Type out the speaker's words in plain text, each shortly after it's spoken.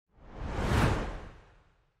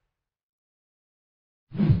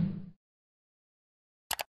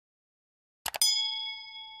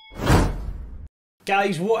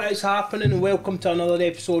Guys, what is happening? Welcome to another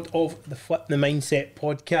episode of the Flip the Mindset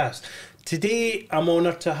podcast. Today, I'm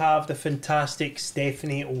honoured to have the fantastic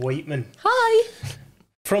Stephanie Wightman. Hi.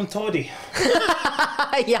 From Toddy.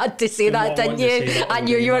 You had to say that, didn't you? I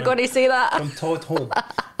knew you were going to say that. From Todd Home.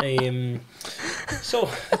 So,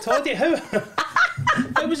 Toddy, how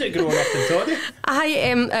was it growing up in Toddy?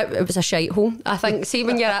 It was a shithole. I think. See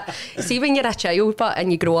when you're a child,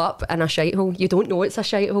 and you grow up in a shithole, you don't know it's a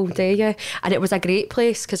shithole, do you? And it was a great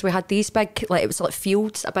place because we had these big, it was like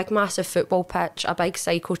fields, a big massive football pitch, a big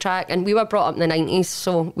cycle track, and we were brought up in the 90s,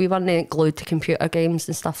 so we weren't glued to computer games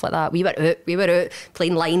and stuff like that. We were out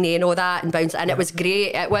playing line and all that and bouncing, and it was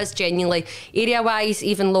great. It was genuinely area wise,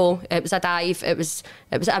 even though it was a dive, it was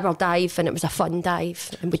our dive, and it was a fun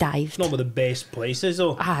dive, and we dived. Not with the best places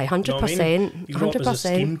though. Aye, 100%. You know what I mean? You grew up as a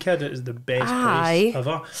scheme kid, it is the best place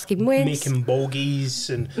ever. Scheme waves. Making bogies,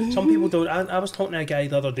 and some people don't. I was talking to a guy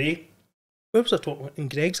the other day. Where was I talking? In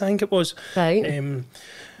Greg's, I think it was. Right. And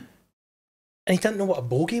he didn't know what a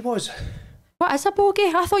bogie was. What is a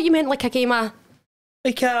bogie? I thought you meant like a game of...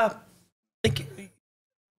 Like a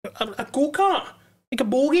go-kart. Like a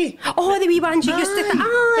bogie. Oh, the wee ones you used to...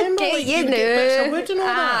 Like you get bits of wood and all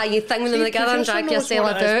that. You thing them together and drag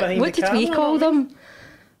yourself about. What did we call them?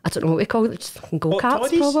 I don't know what we called it. Just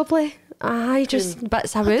go-karts, probably. Aye, just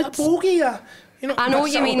bits of wood. A bogie, I know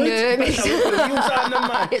what you mean now.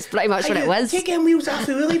 It's pretty much what it was. Take them wheels off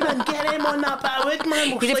the wheelie bin, get them on that bit of wood,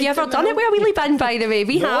 man. Have you ever done it with a wheelie bin, by the way?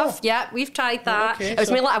 We have, yeah, we've tried that. Okay, it was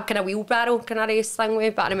more like a kind of wheelbarrow kind of race thing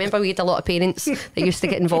with, but I remember we had a lot of parents that used to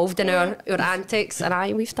get involved in our antics,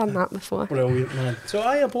 and we've done that before. Brilliant, man. So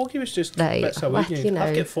a bogie was just bits of wood. You know.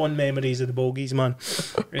 I've got fond memories of the bogies, man.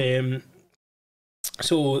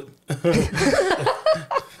 So...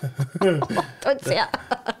 Don't say it.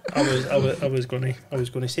 I was going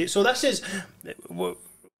to say. So this is,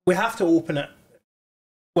 we have to open it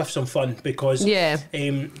with some fun because this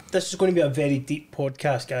is going to be a very deep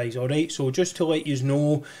podcast, guys. All right. So just to let you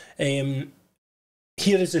know,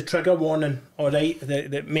 here is the trigger warning. All right,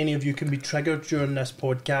 that many of you can be triggered during this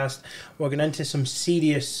podcast. We're going into some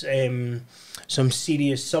serious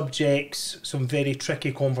subjects, some very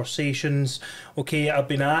tricky conversations. Okay, I've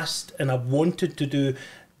been asked and I've wanted to do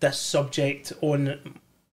this subject on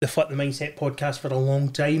the Flip the Mindset podcast for a long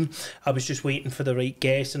time. I was just waiting for the right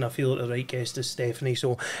guest, and I feel that the right guest is Stephanie.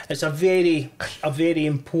 So it's a very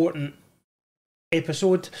important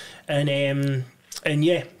episode, and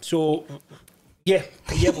yeah. So yeah,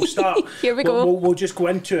 we'll start. Here we go. We'll just go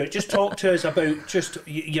into it. Just talk to us about just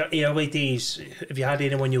your early days. If you had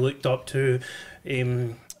anyone you looked up to,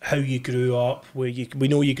 how you grew up. We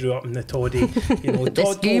know you grew up in the Toddy. You know,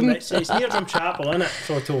 Todd Home. It's near Drumchapel, isn't it?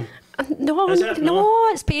 Todd Home. No,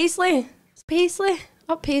 it's Paisley. It's Paisley.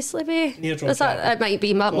 Up Paisley Way. Near Drumchapel. It might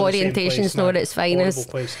be my orientation's not its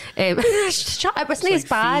finest. It wasn't as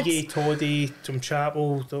bad. Figgy, Toddy,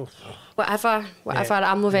 Drumchapel. Whatever.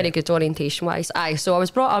 I'm not very good orientation wise. So I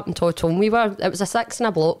was brought up in Todd Home. It was a 6 and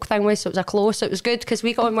a block thing, so it was a close. It was good because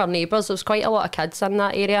we got on with our neighbours. There was quite a lot of kids in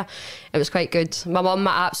that area. It was quite good. My mum,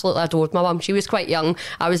 I absolutely adored my mum. She was quite young.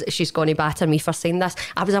 She's going to batter me for saying this.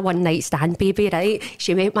 I was a one night stand baby, right?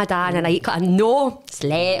 She met my dad in a nightclub. No,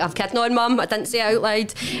 slut. I'm kidding on, mum. I didn't say it out loud.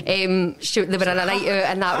 They were in a night out,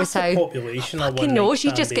 and that was how. Population. Fucking no,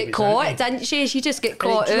 she just get caught, didn't she? She just get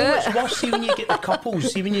caught out. It's worse. See when you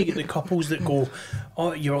get the couples that go,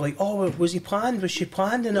 oh, you're like, oh, was he planned? Was she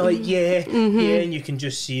planned? And they're like, yeah, and you can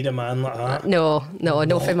just see the man like that. No,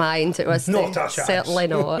 for mine. It was not a chance. Certainly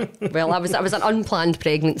not. Well, I was an unplanned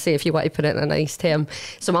pregnancy, if you want to put it in a nice term.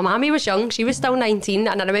 So my mammy was young. She was still 19,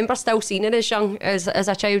 and I remember still seeing her as young as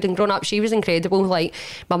a child and growing up. She was incredible. Like,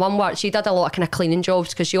 my mum worked. She did a lot of kind of cleaning jobs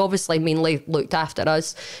because she obviously mainly looked after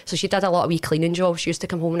us. So she did a lot of wee cleaning jobs. She used to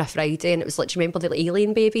come home on a Friday, and it was like, do you remember the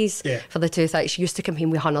alien babies for the 2000s? She used to come home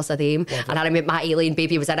with hundreds of them. And I remember my alien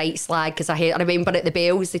baby was a right slag because I remember at the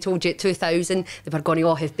bells they told you at 2000 they were going to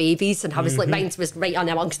all have babies, and I was like, mine was right on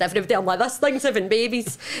amongst everybody. I'm like, this thing's having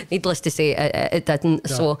babies. Needless to say, it didn't.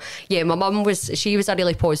 No. So yeah, my mum was a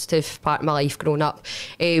really positive part of my life growing up.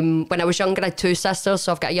 When I was younger, I had 2 sisters.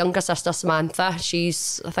 So I've got a younger sister, Samantha.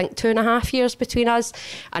 She's, I think, 2.5 years between us,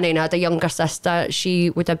 and then I had a younger sister.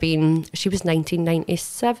 She was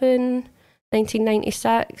 1997.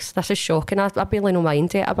 1996. This is shocking. I barely know my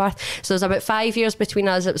date of birth. So there's about 5 years between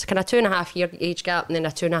us. It was kind of 2.5 year age gap and then a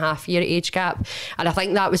 2.5 year age gap. And I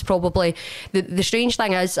think that was probably the strange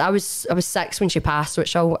thing is I was 6 when she passed,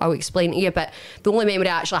 which I'll explain to you. But the only memory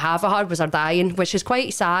I actually have of her was her dying, which is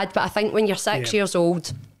quite sad. But I think when you're 6 years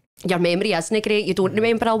old, your memory isn't great. You don't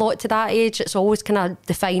remember a lot to that age. It's always kind of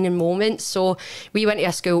defining moments. So we went to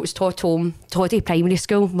a school, it was Toddy Primary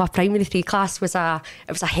School. My primary 3 class was like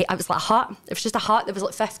a hut. It was just a hut. There was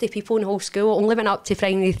like 50 people in the whole school. It only went up to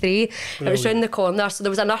primary 3. It was round the corner. So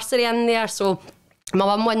there was a nursery in there. So my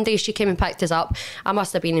mum one day, she came and picked us up. I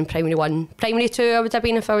must have been in primary 1. Primary 2 I would have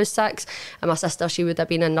been if I was 6. And my sister, she would have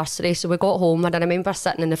been in nursery. So we got home and I remember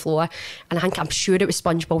sitting on the floor and I'm sure it was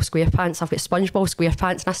SpongeBob SquarePants. I've got SpongeBob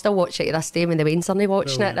SquarePants and I still watch it to this day when the Wayne's only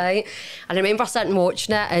watching it, right? And I remember sitting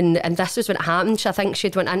watching it and this was when it happened. I think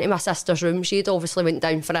she'd went into my sister's room. She'd obviously went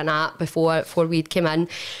down for a nap before we'd come in.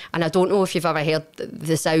 And I don't know if you've ever heard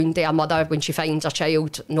the sound of a mother when she finds her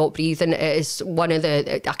child not breathing. It is one of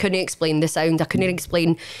the... I couldn't explain the sound. I couldn't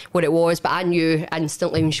explain what it was, but I knew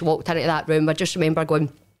instantly when she walked into that room. I just remember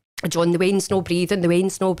going, John, the Wayne's not breathing, the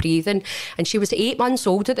Wayne's not breathing. And she was 8 months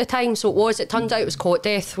old at the time, so it turned out it was cot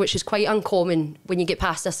death, which is quite uncommon when you get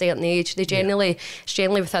past a certain age. It's generally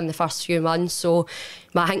within the first few months. So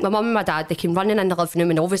I think my mum and my dad, they came running in the living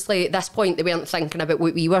room, and obviously at this point they weren't thinking about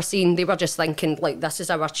what we were seeing. They were just thinking, like, this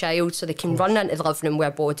is our child. So they came running into the living room with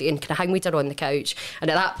her body and kind of hung with her on the couch.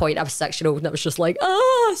 And at that point I was 6-year-old and I was just like,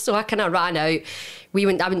 so I kind of ran out. I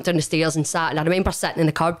went down the stairs and sat, and I remember sitting in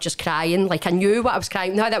the curb just crying. Like, I knew what I was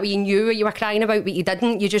crying. Not that you knew what you were crying about, but you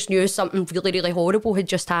didn't. You just knew something really, really horrible had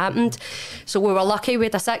just happened. So we were lucky. We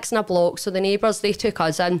had a 6 in a block, so the neighbours, they took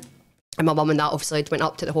us in. And my mum and dad obviously went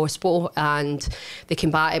up to the hospital and they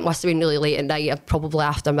came back. It must have been really late at night, probably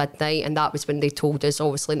after midnight, and that was when they told us,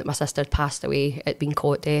 obviously, that my sister had passed away. It'd been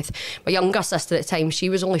cot death. My younger sister at the time, she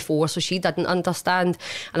was only 4, so she didn't understand.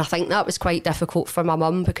 And I think that was quite difficult for my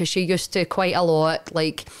mum because she used to quite a lot,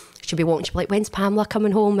 like... She'd be like, when's Pamela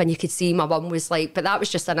coming home? And you could see my mum was like, but that was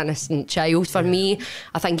just an innocent child. For me,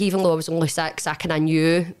 I think even though I was only 6, I kind of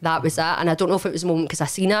knew that was it. And I don't know if it was a moment because I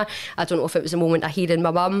seen her. I don't know if it was a moment of hearing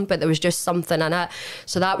my mum, but there was just something in it.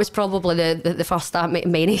 So that was probably the first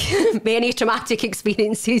many traumatic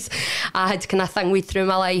experiences I had kind of thing through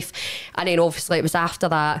my life. And then obviously it was after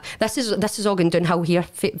that. This is all going downhill here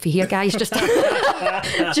for here, guys. Just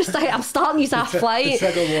I'm starting these off flight.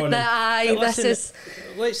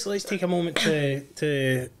 Let's take a moment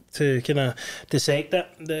to kind of dissect that.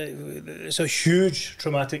 It's a huge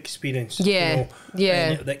traumatic experience.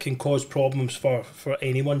 That can cause problems for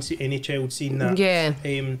anyone, any child seeing that.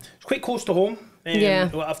 It's quite close to home.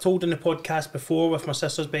 I've told in the podcast before with my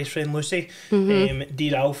sister's best friend Lucy.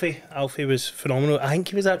 Dear Alfie. Alfie was phenomenal. I think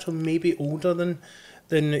he was actually maybe older than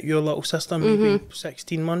your little sister, maybe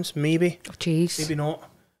 16 months, maybe. Oh, jeez. Maybe not.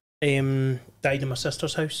 Died in my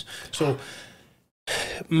sister's house. So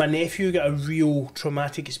my nephew got a real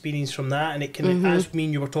traumatic experience from that, and it can, as me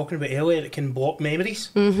and you were talking about earlier, it can block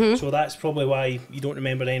memories. So that's probably why you don't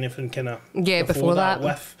remember anything kind of before that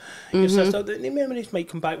with your sister. The memories might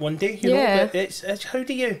come back one day, you know. But it's how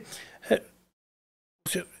do you?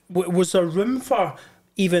 Was there room for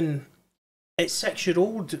even? At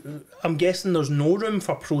 6-year-old, I'm guessing there's no room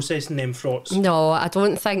for processing them thoughts. No, I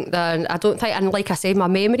don't think, and like I said, my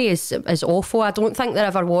memory is awful. I don't think there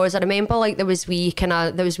ever was. I remember like there was wee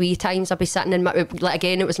times I'd be sitting in my, like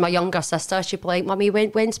again, it was my younger sister. She'd be like, "Mummy,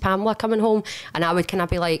 when's Pamela coming home?" And I would kind of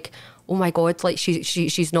be like, oh my God, like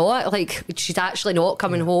she's not, like she's actually not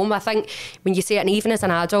coming home. I think when you say it, and even as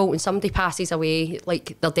an adult, when somebody passes away,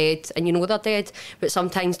 like they're dead and you know they're dead, but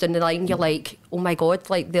sometimes down the line you're like, oh my God,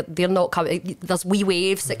 like they're not coming. There's wee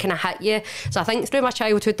waves that kind of hit you. So I think through my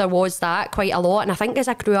childhood there was that quite a lot, and I think as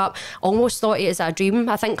I grew up I almost thought it as a dream.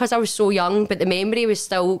 I think because I was so young, but the memory was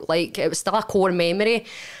still like, it was still a core memory.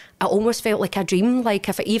 I almost felt like a dream. Like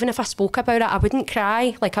even if I spoke about it, I wouldn't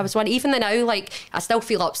cry. Like I was one. Even now, like I still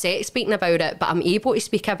feel upset speaking about it, but I'm able to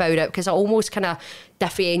speak about it because I almost kind of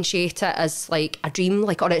differentiate it as like a dream,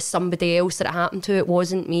 like or it's somebody else that it happened to. It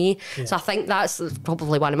wasn't me. So I think that's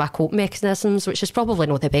probably one of my coping mechanisms, which is probably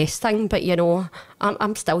not the best thing. But you know,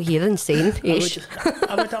 I'm still here and sane.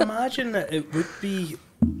 I would imagine that it would be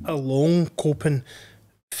a long coping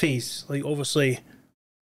phase. Like obviously,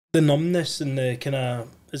 the numbness and the kind of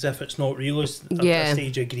as if it's not real, it's a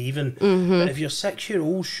stage of grieving. But if you're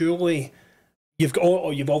 6-year-old, surely you've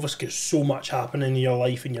obviously got so much happening in your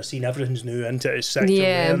life and you're seeing everything's new into it. 6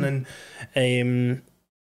 year learning. You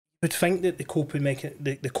would think that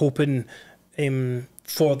the coping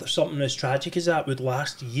for something as tragic as that would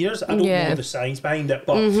last years. I don't know the science behind it,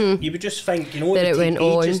 but you would just think, you know, that it went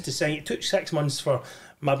ages to sign. It took 6 months for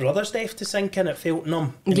my brother's death to sink in, it felt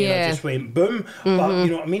numb. And then I just went boom. But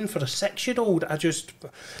you know what I mean? For a 6-year-old,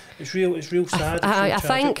 it's real sad. I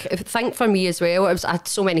think for me as well, I had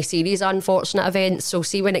so many series of unfortunate events. So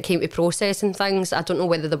see, when it came to processing things, I don't know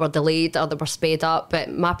whether they were delayed or they were sped up,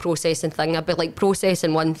 but my processing thing, I'd be like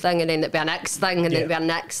processing one thing and then it'd be a next thing and then it'd be a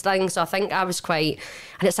next thing. So I think I was quite,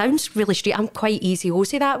 and it sounds really straight, I'm quite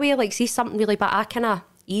easy-osy that way. Like, see something really bad, I kind of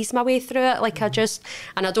ease my way through it. Like,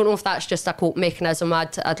 and I don't know if that's just a cope mechanism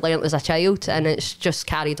I'd learned as a child and it's just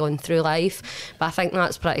carried on through life, but I think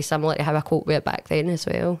that's pretty similar to how I coped with it back then as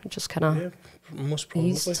well. Just kind of most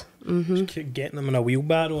probably just keep getting them in a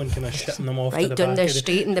wheelbarrow and kind of shitting them off right to the down back the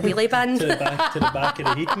street in the wheelie bin to the back of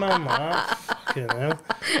the heat, man. You know,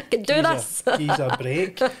 can do this. He's a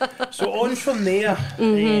break. So on from there,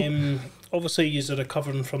 obviously you're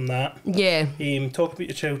recovering from that. Yeah. Talk about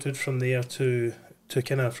your childhood from there to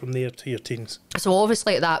kind of from there to your teens. So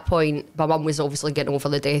obviously at that point, my mum was obviously getting over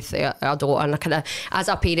the death of her daughter, and I kind of, as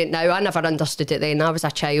a parent now, I never understood it then. I was a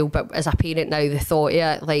child, but as a parent now, the thought,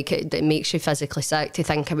 like it makes you physically sick to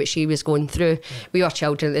think of what she was going through. We were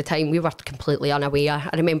children at the time, we were completely unaware.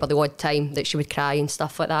 I remember the odd time that she would cry and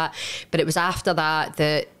stuff like that, but it was after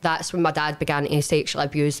that's when my dad began to sexually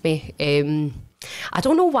abuse me. I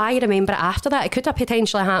don't know why I remember it after that. It could have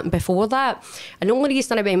potentially happened before that. And the only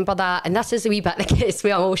reason I remember that, and this is a wee bit that gets me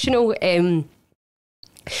emotional, I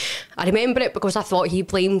remember it because I thought he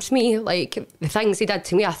blamed me. Like, the things he did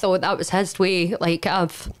to me, I thought that was his way. Like,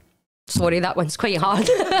 sorry, that one's quite hard.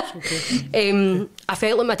 I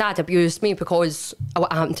felt like my dad abused me because of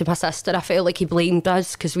what happened to my sister. I felt like he blamed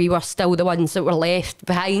us because we were still the ones that were left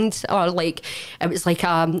behind, or like it was like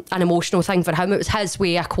an emotional thing for him. It was his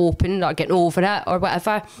way of coping or getting over it or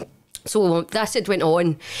whatever. So this had went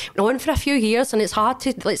on for a few years, and it's hard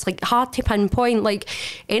to pinpoint. Like,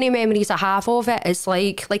 any memories I have of it, it's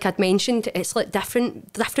like I'd mentioned, it's like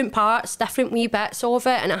different parts, different wee bits of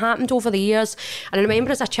it, and it happened over the years. And I remember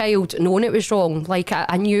as a child knowing it was wrong. Like,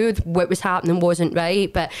 I knew what was happening wasn't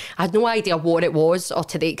right, but I had no idea what it was or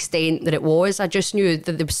to the extent that it was. I just knew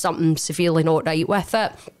that there was something severely not right with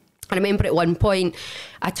it. I remember at one point,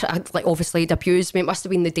 obviously he'd abused me. It must have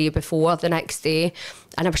been the day before, the next day,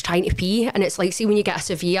 and I was trying to pee, and it's like, see when you get a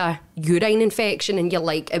severe urine infection and you're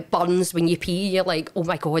like, it burns when you pee, you're like, oh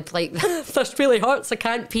my God, like this really hurts, I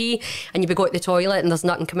can't pee, and you go to the toilet and there's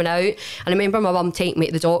nothing coming out. And I remember my mum taking me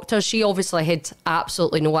to the doctor. She obviously had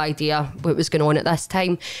absolutely no idea what was going on at this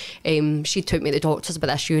time. She took me to the doctors about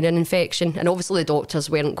this urine infection, and obviously the doctors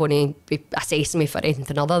weren't going to be assessing me for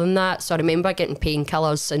anything other than that. So I remember getting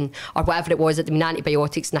painkillers or whatever it was, it had been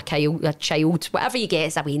antibiotics and a child, whatever you get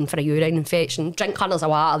is a wean for a urine infection. Drink hundreds of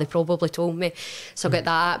water, they probably told me. So I got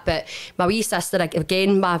that. But my wee sister,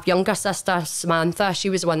 again, my younger sister, Samantha, she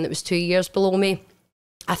was the one that was 2 years below me.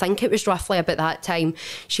 I think it was roughly about that time.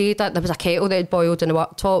 There was a kettle that had boiled in the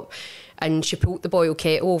worktop, and she pulled the boiled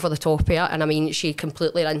kettle over the top of it, and I mean, she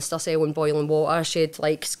completely rinsed herself in boiling water. She had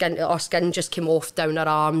like her skin just came off down her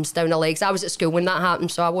arms, down her legs. I was at school when that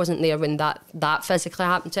happened, so I wasn't there when that physically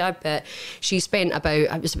happened to her, but she spent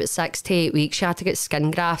it was about 6 to 8 weeks. She had to get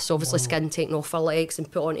skin grafts, obviously skin taken off her legs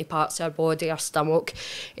and put onto parts of her body, her stomach.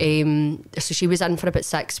 So she was in for about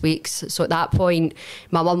 6 weeks. So at that point,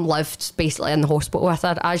 my mum lived basically in the hospital with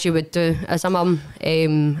her, as you would do as a mum,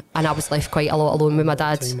 and I was left quite a lot alone with my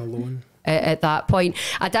dad. Time alone. At that point,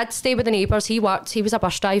 I did stay with the neighbours. He was a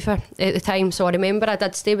bus driver at the time, so I remember I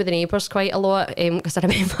did stay with the neighbours quite a lot, because I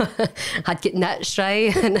remember I'd get nits,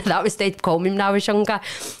 right, and that was dead common when I was younger.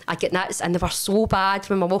 I'd get nits, and they were so bad.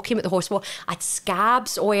 When my mum came at the hospital, I had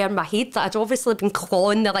scabs all over my head that I'd obviously been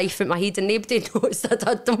clawing the life out my head, and nobody noticed I'd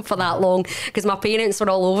had them for that long because my parents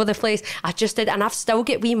were all over the place. I just did, and I've still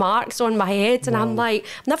got wee marks on my head, and I'm like,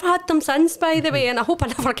 I've never had them since, by the way, and I hope I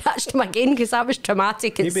never catch them again because that was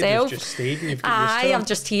traumatic itself. I'm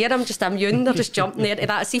just here, I'm just immune, they're just jumping there to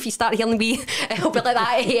that. See if you start hearing me, it'll be like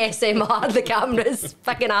that ASMR, the camera's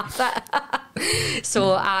picking up it.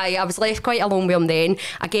 So I was left quite alone with him then.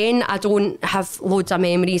 Again, I don't have loads of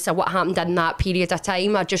memories of what happened in that period of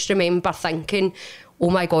time. I just remember thinking, oh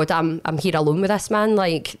my God, I'm here alone with this man,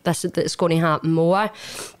 like it's going to happen more.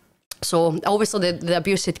 So obviously the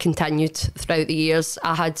abuse had continued throughout the years.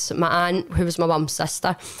 I had my aunt, who was my mum's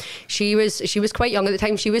sister. She was quite young at the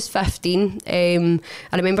time. She was 15. I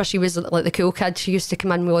remember she was like the cool kid. She used to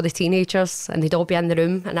come in with all the teenagers, and they'd all be in the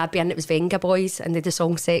room, and I'd be in. It was Venga Boys, and they'd do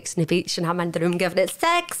song Sex on the Beach, and I'm in the room giving it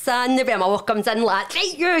sex, and my mother comes in like,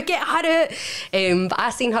 right, you get her out. But I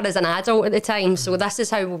seen her as an adult at the time, so this is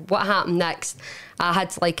what happened next. I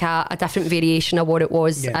had like a different variation of what it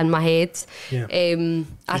was in my head. Yeah. Did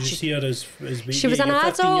you see see her as she was an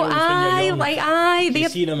adult. Aye, you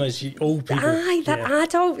see them as old people. Aye, they're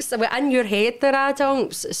adults. In your head, they're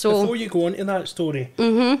adults. So before you go on to that story,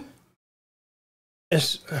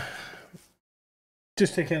 it's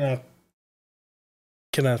just to kind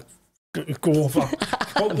of go over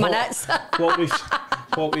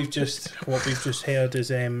what we've just heard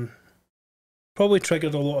is probably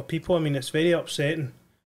triggered a lot of people. I mean, it's very upsetting.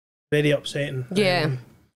 Yeah.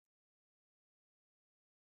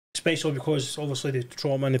 Especially because obviously the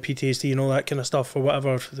trauma and the PTSD and all that kind of stuff or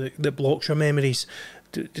whatever that blocks your memories,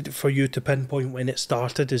 for you to pinpoint when it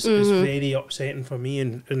started is very upsetting for me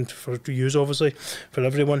and for you, obviously, for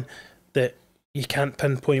everyone, that you can't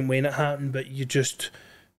pinpoint when it happened, but you just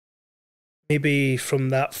maybe from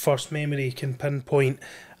that first memory can pinpoint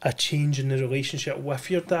a change in the relationship with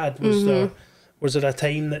your dad. Was there a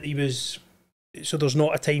time that he was, so there's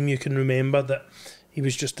not a time you can remember that he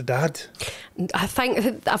was just a dad? I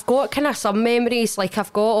think I've got kind of some memories, like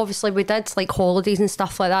I've got, obviously we did like holidays and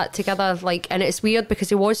stuff like that together, like, and it's weird because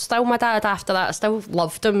he was still my dad after that. I still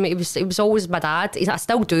loved him. He was always my dad. I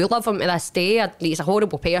still do love him to this day. He's a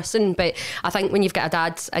horrible person, but I think when you've got a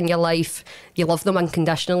dad in your life, you love them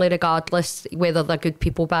unconditionally regardless whether they're good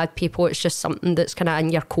people, bad people. It's just something that's kind of in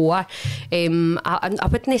your core. I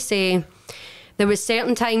wouldn't say there was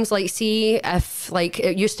certain times, like, see, if, like,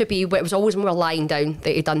 it used to be, it was always when we were lying down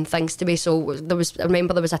that he'd done things to me. So I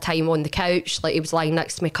remember there was a time on the couch, like, he was lying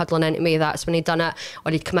next to me, cuddling into me, that's when he'd done it.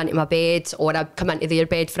 Or he'd come into my bed, or I'd come into their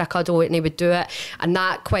bed for a cuddle and he would do it. And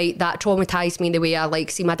that traumatised me, the way I, like,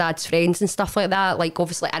 see my dad's friends and stuff like that. Like,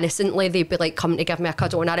 obviously, innocently, they'd be, like, coming to give me a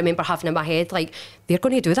cuddle. And I remember having in my head, like, they're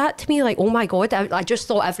going to do that to me? Like, oh my God. I just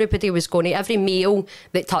thought everybody was going to, every male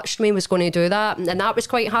that touched me was going to do that. And that was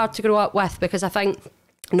quite hard to grow up with, because I think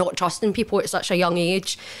not trusting people at such a young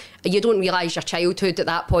age, you don't realise your childhood at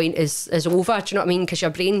that point is over, do you know what I mean? Because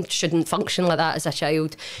your brain shouldn't function like that as a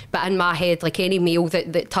child. But in my head, like, any male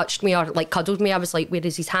that touched me or, like, cuddled me, I was like, where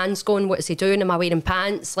is his hands going? What is he doing? Am I wearing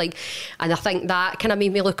pants? Like, and I think that kind of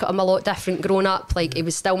made me look at him a lot different growing up. Like, he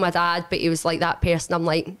was still my dad, but he was like that person, I'm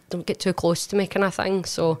like, don't get too close to me kind of thing.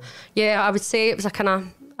 So yeah, I would say it was a kind of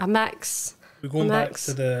a mix. We're going back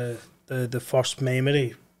to the first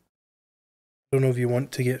memory. I don't know if you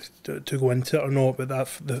want to get to go into it or not, but that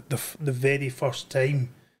the very first time,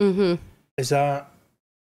 is that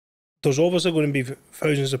there's obviously going to be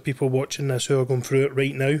thousands of people watching this who are going through it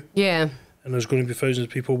right now. Yeah. And there's going to be thousands of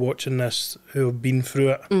people watching this who have been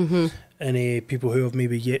through it, and people who have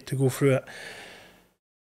maybe yet to go through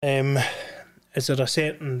it. Is there a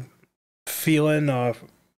certain feeling, or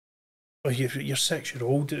you're 6 years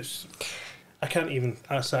old? I can't even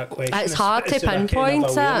ask that question. It's hard to pinpoint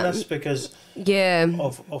it because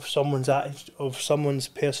of someone's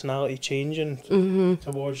personality changing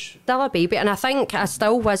towards. Still a baby, and I think I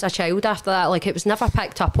still was a child after that. Like, it was never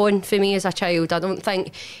picked up on for me as a child. I don't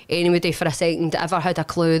think anybody for a second ever had a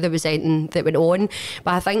clue there was anything that went on.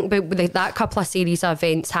 But I think with that couple of series of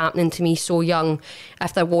events happening to me so young,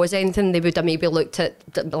 if there was anything, they would have maybe looked at,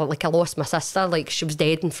 like, I lost my sister, like, she was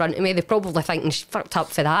dead in front of me. They're probably thinking she fucked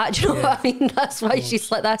up for that. Do you know what I mean? That's why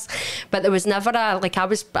she's like this. But there was never I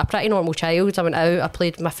was a pretty normal child. I went out, I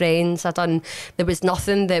played with my friends, there was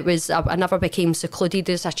nothing that was, I never became secluded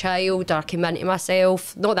as a child or came into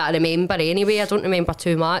myself. Not that I remember anyway, I don't remember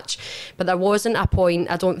too much. But there wasn't a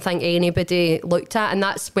point I don't think anybody looked at, and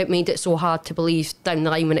that's what made it so hard to believe down the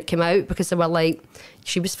line when it came out, because they were like,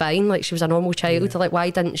 she was fine, like, she was a normal child. Like, why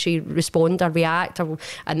didn't she respond or react? And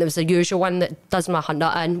there was the usual one that does my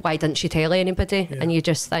nothing, why didn't she tell anybody? And you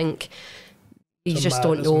just think, you just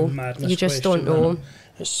don't know. You just don't know.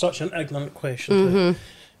 It's such an ignorant question.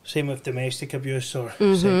 Same with domestic abuse or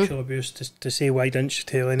sexual abuse. To say, why didn't she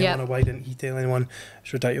tell anyone, or why didn't he tell anyone?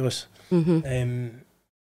 It's ridiculous.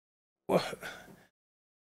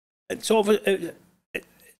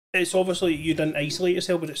 It's obviously you didn't isolate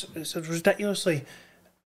yourself, but it's a ridiculously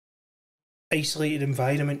isolated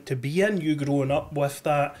environment to be in. You growing up with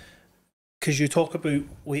that. Because you talk about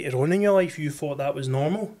later on in your life, you thought that was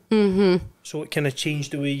normal. So it kind of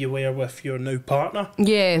changed the way you were with your now partner.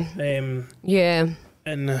 Yeah.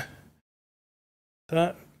 And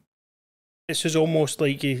that, it's just almost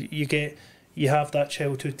like you have that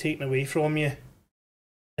childhood taken away from you,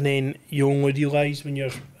 and then you only realise when you're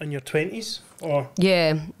in your 20s. Or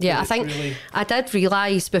I think really, I did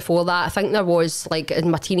realise before that. I think there was, like,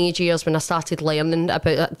 in my teenage years when I started learning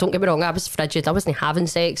about, don't get me wrong, I was frigid, I wasn't having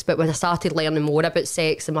sex, but when I started learning more about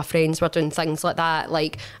sex and my friends were doing things like that,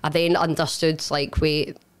 like, I then understood, like,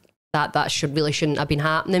 wait, that shouldn't have been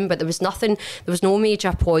happening. But there was no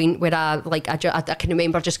major point where I can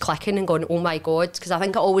remember just clicking and going, oh my God, because I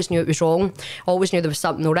think I always knew it was wrong. I always knew there was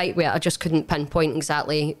something all right where I just couldn't pinpoint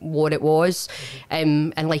exactly what it was.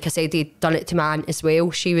 And like I said, he'd done it to my aunt as well.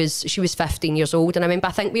 She was 15 years old, and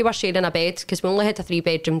I think we were sharing a bed because we only had a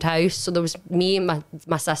 3-bedroomed house, so there was me and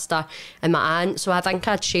my sister and my aunt. So I think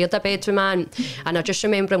I'd shared a bed with my aunt, and I just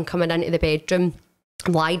remember him coming into the bedroom.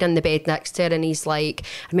 I'm lying in the bed next to her, and he's like,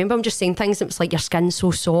 I remember him just saying things. It was like, your skin's so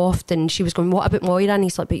soft, and she was going, what about Moira? And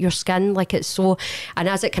he's like, but your skin, like, it's so. And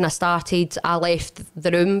as it kind of started, I left the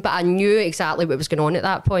room, but I knew exactly what was going on at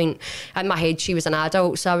that point. In my head, she was an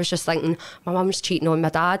adult, so I was just thinking, my mum's cheating on my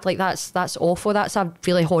dad, like, that's awful, that's a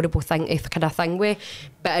really horrible thing to kind of thing with.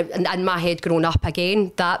 But in my head, growing up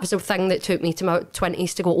again, that was the thing that took me to my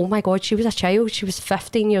 20s to go, oh my God, she was a child. She was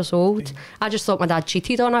 15 years old. I just thought my dad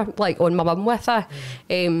cheated on her, like on my mum with her.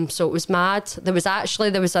 So it was mad. There was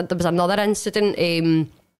another incident.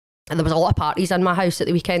 And there was a lot of parties in my house at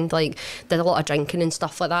the weekend, like, did a lot of drinking and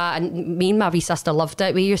stuff like that. And me and my wee sister loved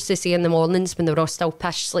it. We used to say in the mornings when they were all still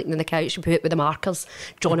pissed, sleeping on the couch, we put it with the markers,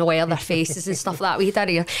 drawing away their faces and stuff like that. We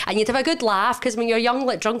did, and you'd have a good laugh, because when you're young,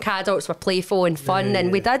 like, drunk adults were playful and fun,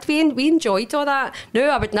 and we enjoyed all that. No,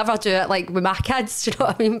 I would never do it, like, with my kids, do you know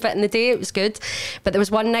what I mean? But in the day, it was good. But there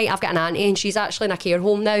was one night, I've got an auntie, and she's actually in a care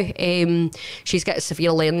home now. She's got a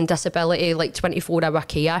severe learning disability, like 24-hour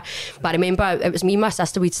care. But I remember it was me and my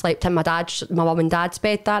sister, we'd slept in my mum and dad's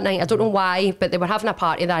bed that night. I don't know why, but they were having a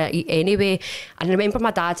party there anyway. And I remember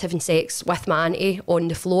my dad having sex with my auntie on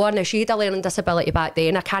the floor. Now, she had a learning disability back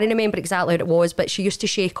then. I can't remember exactly what it was, but she used to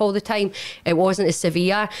shake all the time. It wasn't as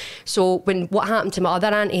severe. So when what happened to my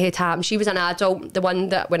other auntie had happened, she was an adult. The one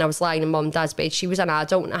that when I was lying in mum and dad's bed, she was an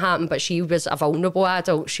adult and it happened, but she was a vulnerable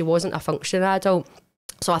adult. She wasn't a functioning adult.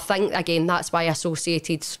 So I think, again, that's why I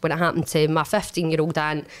associated when it happened to my 15-year-old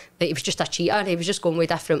aunt that he was just a cheater. He was just going with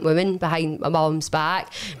different women behind my mum's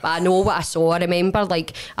back. But I know what I saw. I remember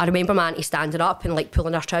my auntie standing up and, like,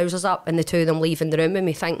 pulling her trousers up, and the two of them leaving the room, and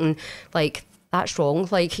me thinking, like, that's wrong.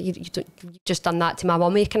 Like, you just done that to my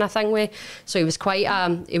mummy, kind of thing. So he was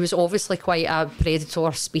obviously quite a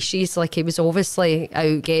predator species. Like, he was obviously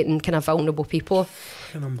out getting kind of vulnerable people.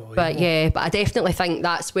 But yeah, but I definitely think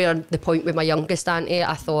that's where the point with my youngest auntie,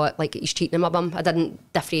 I thought, like, he's cheating on my mum. I didn't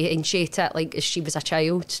differentiate it, like, she was a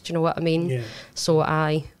child. Do you know what I mean? Yeah. So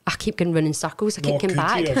I keep going round in circles. I keep coming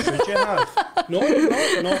back. Or should you have?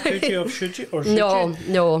 Not could you or should you? Or should you?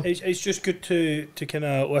 No. It's just good to kind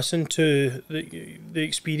of listen to the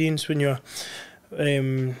experience when you're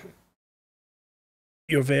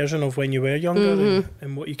your version of when you were younger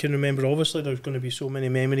and what you can remember. Obviously, there's going to be so many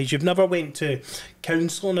memories. You've never went to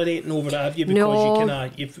counselling or anything over it, have you?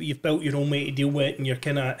 Because you've built your own way to deal with it, and you're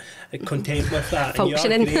kind of content with that.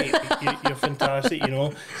 Functioning. And you're great. You're fantastic, you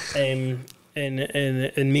know.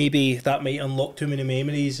 And maybe that might unlock too many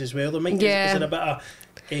memories as well. There might is there a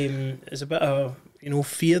bit of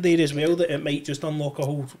fear there as well, that it might just unlock a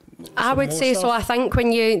whole. I would say stuff. So. I think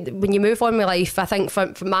when you move on with life, I think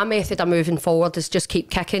for my method of moving forward is just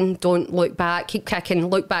keep kicking, don't look back, keep kicking,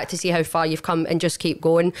 look back to see how far you've come, and just keep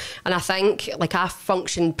going. And I think, like, I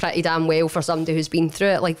function pretty damn well for somebody who's been through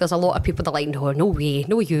it. Like, there's a lot of people that are like, no way,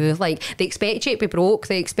 no you. Like, they expect you to be broke,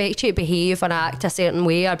 they expect you to behave and act a certain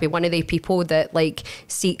way, or be one of the people that, like,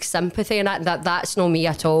 seeks sympathy, and that's not me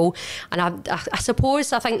at all. And I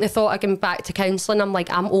suppose I think the thought of going back to counselling, I'm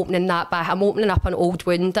like, I'm opening that back. I'm opening up an old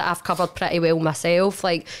wound that I've covered pretty well myself.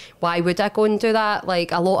 Like, why would I go and do that?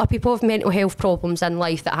 Like, a lot of people have mental health problems in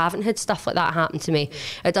life that haven't had stuff like that happen to me.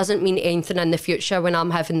 It doesn't mean anything in the future when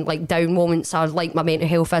I'm having, like, down moments, or, like, my mental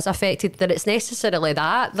health is affected, that it's necessarily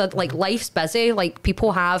that like, life's busy. Like,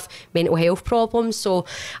 people have mental health problems. So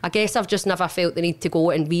I guess I've just never felt the need to go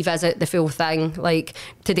and revisit the full thing. Like,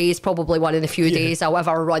 today's probably one of the few days I'll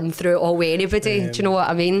ever run through it all with anybody. Do you know what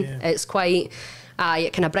I mean? It's quite...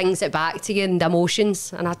 it kind of brings it back to you, and the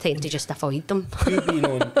emotions, and I tend to just avoid them. You've been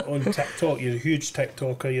on TikTok, you're a huge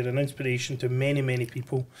TikToker, you're an inspiration to many, many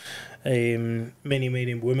people, many,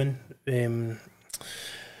 many women,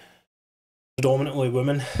 predominantly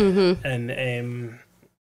women, and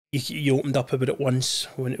you opened up about it once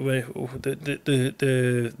when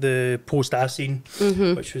the post I seen,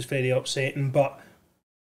 which was very upsetting, but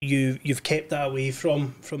you've kept that away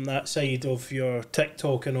from that side of your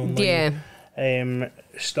TikTok and online.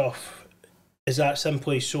 Stuff. Is that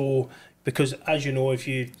simply so because, as you know, if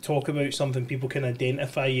you talk about something, people can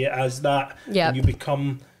identify you as that, and you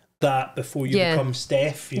become that before you become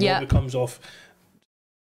Steph, it becomes off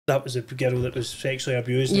that was a girl that was sexually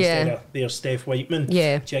abused Yeah. instead of there's Steph Wightman.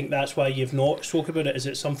 Yeah. Do you think that's why you've not spoke about it? Is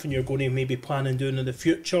it something you're going to maybe plan on doing in the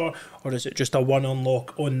future, or is it just a one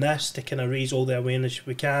unlock on this to kind of raise all the awareness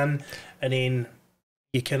we can, and then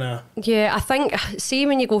you kind of... Yeah, I think, see,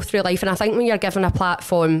 when you go through life, and I think when you're given a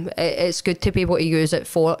platform, it's good to be able to use it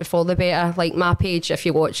for the better. Like my page, if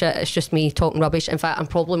you watch it, it's just me talking rubbish. In fact, I'm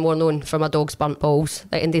probably more known for my dog's burnt balls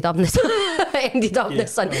that ended up in the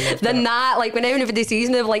sun than that. Like when anybody sees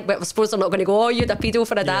me, they're like, but I suppose they're not going to go, oh, you're a pedo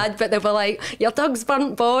for a dad, but they'll be like, your dog's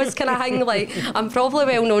burnt balls kind of thing. Like I'm probably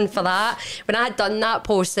well known for that. When I had done that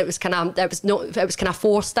post, it was kind of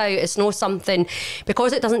forced out. It's not something,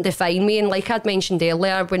 because it doesn't define me. And like I'd mentioned earlier,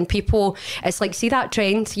 when people, it's like, see that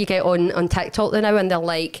trend you get on TikTok now, and they're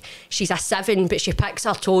like, she's a 7 but she picks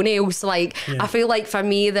her toenails. Like I feel like for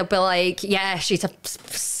me, they'll be like, yeah, she's a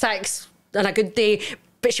 6 on a good day,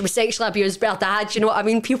 but she was sexually abused by her dad. You know what I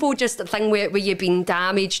mean? People just think where you've been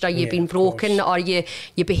damaged, or you've been broken, or you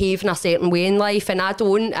behave in a certain way in life, and I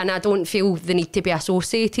don't feel the need to be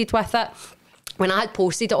associated with it. When I had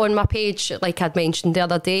posted it on my page, like I'd mentioned the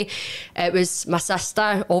other day, it was my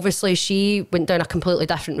sister. Obviously, she went down a completely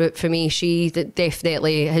different route for me. She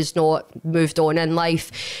definitely has not moved on in life,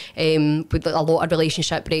 with a lot of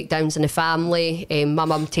relationship breakdowns in the family. My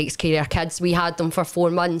mum takes care of her kids. We had them for 4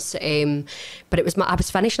 months, but it was I was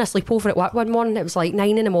finishing a sleepover at work one morning. It was like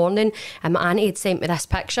 9 in the morning, and my auntie had sent me this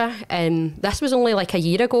picture. This was only like a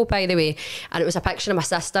year ago, by the way, and it was a picture of my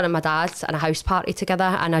sister and my dad in a house party together.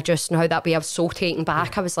 And I just know that way I was so taken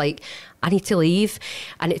back. I was like, I need to leave.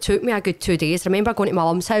 And it took me a good 2 days. I remember going to my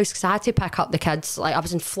mum's house because I had to pick up the kids. Like I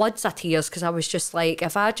was in floods of tears because I was just like,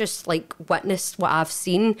 if I just like witnessed what I've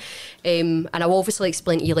seen, and I'll obviously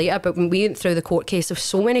explain to you later, but when we went through the court case, there was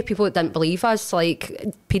so many people that didn't believe us.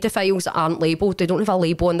 Like paedophiles aren't labelled, they don't have a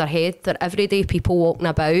label on their head, they're everyday people walking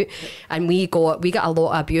about, and we got a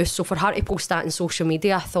lot of abuse. So for her to post that on social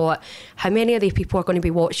media, I thought, how many of the people are going to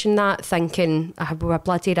be watching that thinking, we're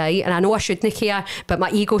bloody right? And I know I shouldn't care, but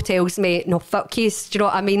my ego tells me, no, fuck yous, do you know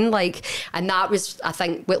what I mean? Like, and that was, I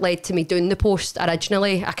think, what led to me doing the post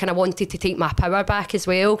originally. I kind of wanted to take my power back as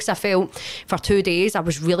well, because I felt for 2 days I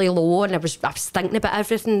was really low, and I was thinking about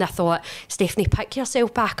everything. I thought, Stephanie, pick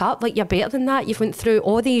yourself back up. Like, you're better than that. You've went through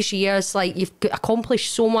all these years. Like, you've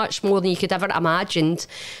accomplished so much more than you could ever imagined.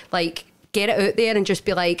 Like, get it out there and just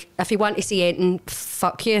be like, if you want to see anything,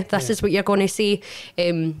 fuck you, this is what you're going to see.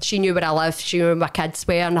 She knew where I lived, she knew where my kids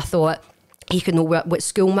were, and I thought, he could know what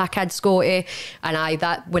school my kids go to. And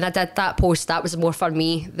when I did that post, that was more for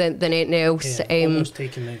me than anything else. Almost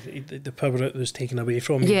taking the power it was taken away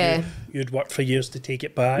from you. Yeah. You'd worked for years to take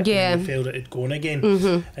it back, yeah, and you felt it had gone again.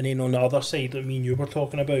 And then on the other side that me and you were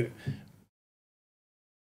talking about,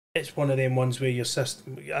 it's one of them ones where your sister,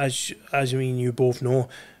 as I mean, you both know,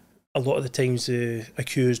 a lot of the times the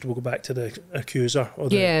accused will go back to the accuser, or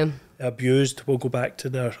the abused will go back to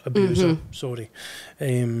their abuser. Sorry.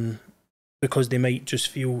 Because they might just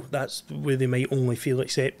feel that's where they might only feel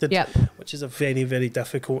accepted, which is a very, very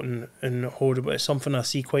difficult and horrible. It's something I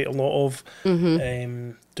see quite a lot of,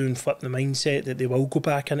 doing flip the mindset, that they will go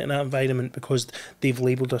back into that environment because they've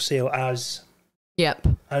labelled themselves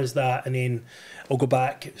as that, and then I'll go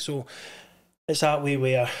back. So it's that way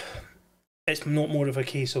where it's not more of a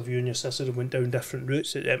case of you and your sister went down different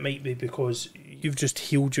routes. It might be because you've just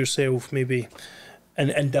healed yourself maybe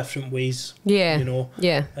in different ways, you know,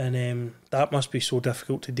 and that must be so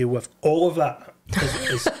difficult to deal with. All of that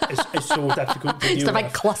is so difficult to deal with. It's a big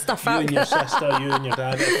clusterfuck. You and your sister, you and your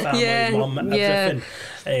dad, family, mum,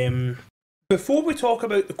 everything. Before we talk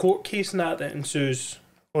about the court case and that ensues,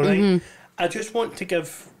 all right, I just want to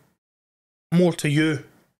give more to you.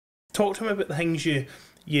 Talk to me about the things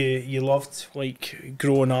you loved, like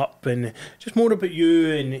growing up, and just more about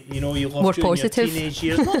you, and you know, you loved more you positive. In your teenage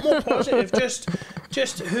years. Not more positive,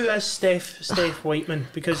 just who is Steph Wightman?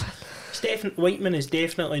 Because Steph Wightman is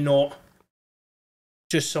definitely not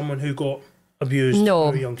just someone who got abused when they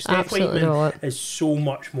were young. Steph Wightman is so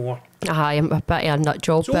much more. I'm a bit of a nut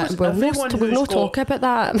job, so but we'll not talk about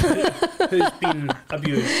that. Who's been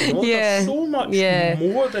abused, you know? There's so much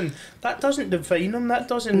more than that. Doesn't define them. That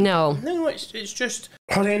doesn't. No, it's just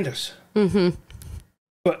horrendous.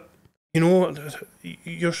 But you know,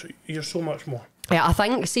 you're so much more. Yeah, I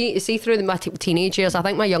think see through my teenage years, I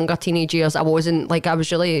think my younger teenage years, I wasn't like, I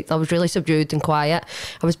was really subdued and quiet.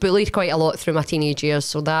 I was bullied quite a lot through my teenage years,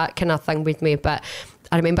 so that kind of thing with me. But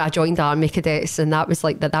I remember I joined the Army Cadets, and that was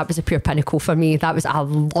like that was a pure pinnacle for me. I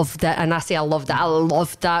loved it, and I say I loved it. I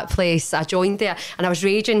loved that place. I joined there, and I was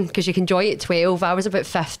raging because you can join at 12. I was about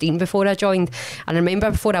 15 before I joined, and I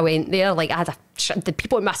remember before I went there, like I had a the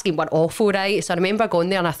people in my scheme were awful, right? So I remember going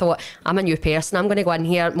there and I thought, I'm a new person, I'm going to go in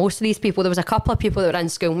here. Most of these people, there was a couple of people that were in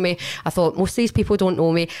school with me. I thought, most of these people don't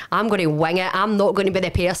know me. I'm going to wing it. I'm not going to be the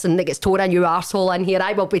person that gets told a new arsehole in here.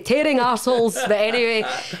 I will be tearing arseholes. But anyway,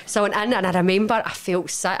 so I went in and I remember I felt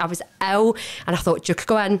sick. I was ill and I thought, you could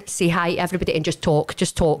go in, say hi everybody and just talk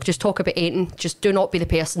about anything. Just do not be the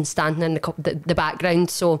person standing in the background.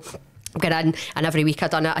 So I got in and every week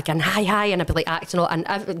I'd done it again, hi, and I'd be like acting all,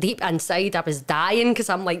 and deep inside I was dying because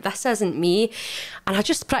I'm like, this isn't me. And I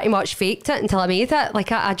just pretty much faked it until I made it.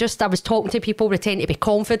 Like I was talking to people, pretending to be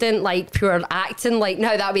confident, like pure acting, like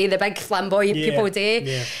now that way the big flamboyant people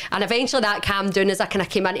do. And eventually that calmed down as I kind of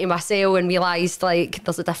came into myself and realised like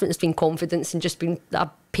there's a difference between confidence and just being a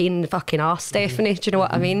pain in the fucking arse, Stephanie. Do you know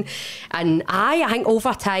what I mean? And I think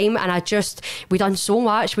over time, and we done so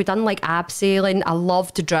much. We done like abseiling. I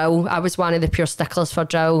loved drill. I was one of the pure sticklers for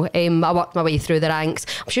drill. I worked my way through the ranks.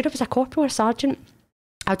 I'm sure it was a corporal or sergeant.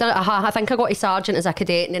 I think I got a sergeant as a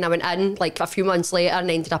cadet, and then I went in like a few months later and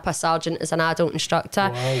ended up a sergeant as an adult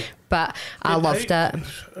instructor. Wow. But I loved it. I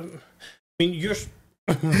mean,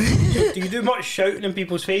 do you do much shouting in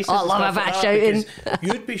people's faces? I love a bit of shouting.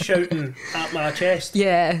 You'd be shouting at my chest.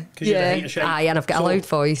 Yeah. Because you're the height of shouting. Aye, and I've got a loud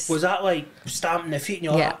voice. Was that like stamping the feet and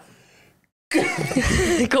you're like,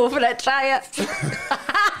 go for it, try it.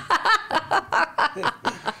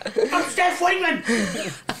 I'm Steph Wightman.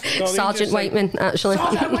 Sergeant Wightman, actually.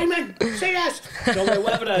 Sergeant Wightman, say yes. No,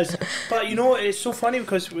 whatever it is. But you know, it's so funny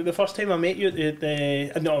because the first time I met you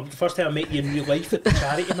the first time I met you in real life at the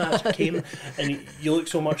charity match, I came and you look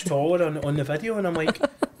so much taller on the video, and I'm like,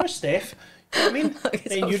 where's Steph? You know what I mean?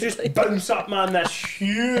 And you just bounce up, man, this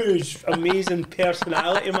huge, amazing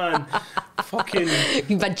personality, man. Fucking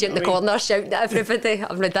midget in the corner shouting at everybody.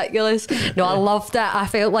 I'm ridiculous. No, I loved it. I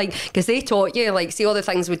felt like, because they taught you, like, see all the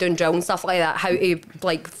things we do in drill and stuff like that, how to,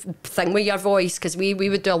 like, thing with your voice, because we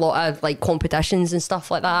would do a lot of, like, competitions and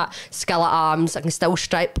stuff like that. Skill at arms. I can still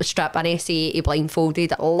strip an SA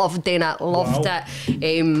blindfolded. I loved doing it. Loved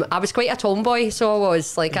it. I was quite a tomboy, so I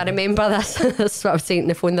was. Like, I remember this. This is what I was saying on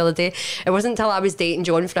the phone the other day. It wasn't until I was dating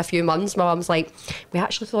John for a few months, my mum's like, we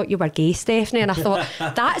actually thought you were gay, Stephanie. And I thought,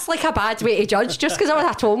 that's like a bad way to judge, just because I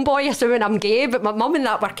was a tomboy assuming I'm gay. But my mum and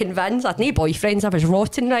that were convinced. I had no boyfriends, I was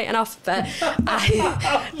rotten right enough. But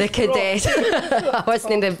the cadet, I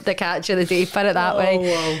wasn't in the catch of the day for it that way.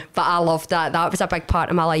 Wow. But I loved that. That was a big part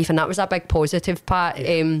of my life, and that was a big positive part.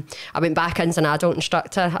 I went back in as an adult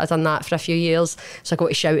instructor. I'd done that for a few years, so I got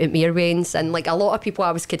to shout at Mearwains, and like a lot of people I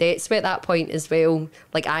was cadets with at that point as well.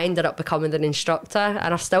 Like I ended up becoming an instructor,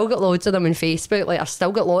 and I've still got loads of them on Facebook. Like I've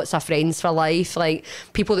still got lots of friends for life, like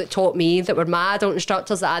people that taught me that were my adult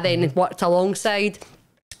instructors that I then worked alongside.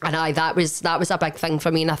 And that was a big thing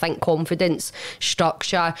for me. And I think confidence,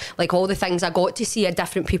 structure, like all the things I got to see in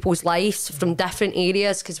different people's lives from different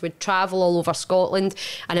areas, because we'd travel all over Scotland,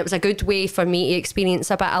 and it was a good way for me to experience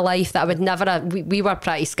a bit of life that I would never have. We were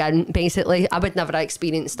pretty skint, basically. I would never have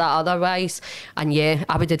experienced that otherwise. And yeah,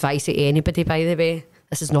 I would advise it to anybody, by the way.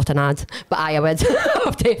 This is not an ad, but I would.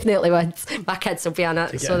 I definitely would. My kids will be on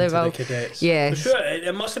it, so they will. Yeah. For sure,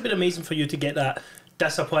 it must have been amazing for you to get that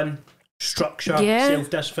discipline, structure,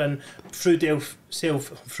 self-discipline through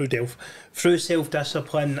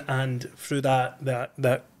self-discipline, and through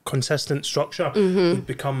that consistent structure you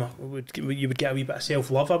would get a wee bit of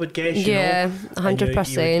self-love, I would guess. You know?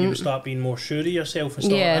 100%. You would start being more sure of yourself and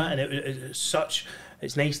stuff like that, and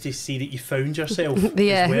it's nice to see that you found yourself as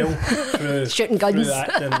well through shooting guns, through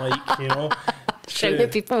acting, like, you know, shouting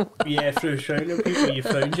at people. Yeah, through shouting at people, you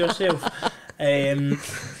found yourself, and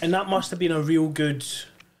that must have been a real good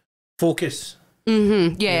focus.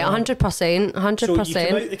 Yeah, 100%. 100%. So you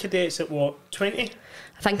came out the cadets at what, 20?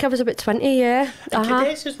 I think I was about 20, yeah.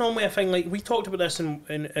 Cadets is normally a thing, like we talked about this in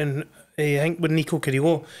I think with Nico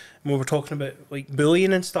Carrillo, and we were talking about like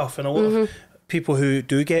bullying and stuff, and a lot of people who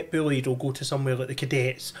do get bullied will go to somewhere like the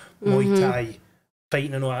cadets, Muay Thai,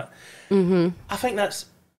 fighting and all that. I think that's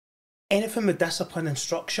anything with discipline and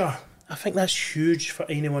structure. I think that's huge for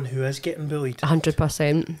anyone who is getting bullied.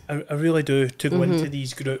 100%. I really do, to go into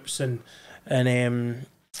these groups and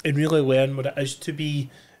really learn what it is to be,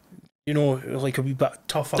 you know, like a wee bit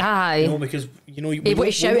tougher. Aye. You know, because, you know, able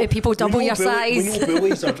to shout at people double your size. We know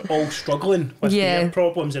bullies are all struggling with their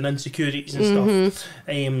problems and insecurities and stuff.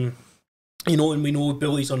 You know, and we know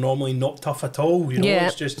bullies are normally not tough at all. You know,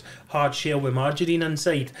 it's just hard shell with margarine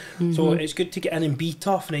inside. So it's good to get in and be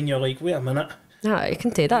tough, and then you're like, wait a minute. No, I can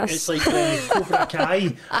do that. It's like Cobra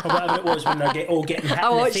Kai or whatever it was when they're all getting hit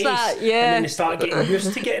in the face. That, yeah. And then they start getting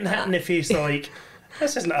used to getting hit in the face. They're like,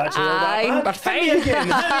 this isn't actually all that bad. Hit me again.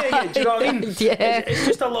 Do you know what I mean? Yeah. It's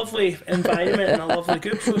just a lovely environment and a lovely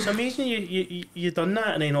group. So it's amazing you done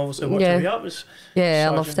that, and then obviously what your way up was. Yeah,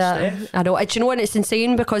 Sergeant I love that. Steph. I know. Do you know what? It's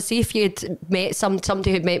insane because see if you'd met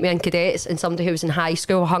somebody who'd met me in cadets and somebody who was in high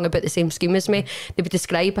school hung about the same scheme as me, they would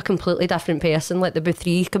describe a completely different person. Like there were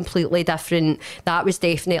three completely different. That was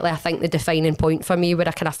definitely, I think, the defining point for me where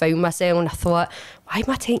I kind of found myself and I thought, why am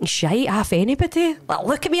I taking shite off anybody? Like,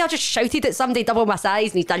 look at me, I just shouted at somebody double my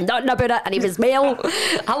size and he's done nothing about it and he was male.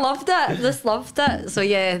 I loved it, just loved it. So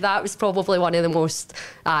yeah, that was probably one of the most,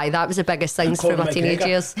 that was the biggest things through my teenage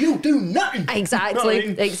years. You do nothing. Exactly, You know what I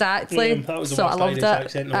mean? exactly. That was the So I worst loved Irish it.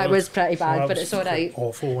 accent in the It world. was pretty bad, but it's all right.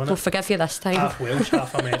 Awful, wasn't We'll it? forgive you this time. Half Welsh,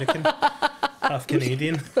 half American, half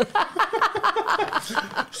Canadian.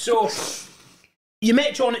 So, you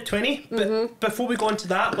met John at 20, but before we go into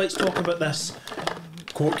that, let's talk about this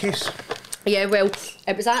court case. Yeah, well,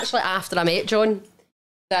 it was actually after I met John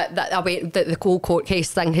that the whole court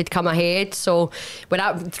case thing had come ahead. So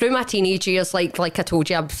through my teenage years, like I told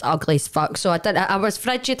you, I was ugly as fuck. So I was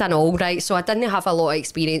frigid and all, right. So I didn't have a lot of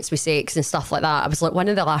experience with sex and stuff like that. I was like one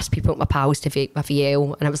of the last people at my pals to vape a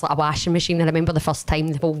VL, and I was like a washing machine. And I remember the first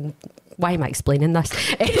time. Well, why am I explaining this?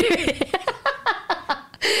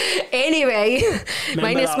 Anyway,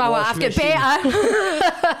 minus my wife get better.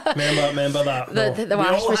 remember that. The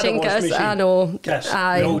wash machine kiss. I know. Kiss.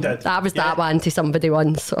 I We all did. was that one to somebody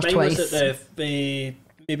once or Mine twice. was at maybe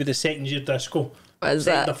the second year disco. Was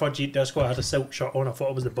Second it? or third year disco, I had a silk shirt on. I thought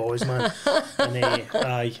I was the boys, man. And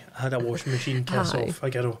I had a washing machine kiss off a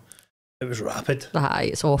girl. It was rapid. Aye,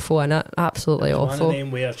 it's awful, innit? Absolutely It was one awful. of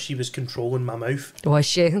them where she was controlling my mouth. Was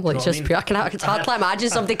she? Like, what I just mean? pure. It's hard to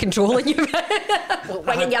imagine somebody controlling you.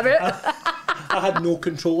 Winging you out. I had no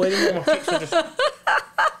control anymore. My feet were just... I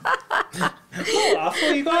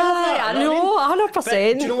thought you got I know, 100%. But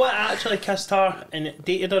do you know what? I actually kissed her and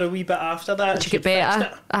dated her a wee bit after that. Did you get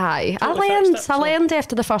better? Aye. Totally I learned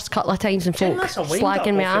after the first couple of times and folk That's a wind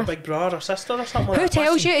slagging me up off off. your big brother or sister or something like Who that.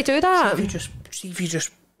 tells you to do that? See if you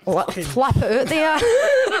just What, flap it out there.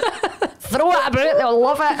 Throw it about, they'll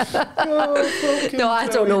love it. No, I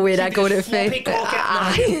don't know where I got it from.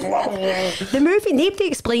 The movie, nobody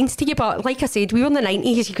explains to you, but like I said, we were in the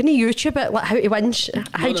 90s, you couldn't YouTube it, like how to whinge,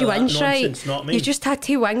 how do you whinge right? You just had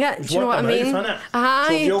to wing it, do you know what I mean? Aye.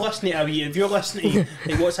 So if you're listening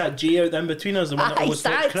to what's that J out in between us, the one that always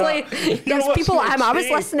exactly. There's people like him I was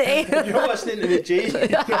listening to. You're listening to the J.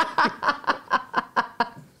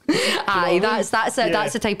 Aye, that's it.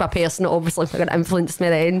 That's the type of person that obviously fucking influenced me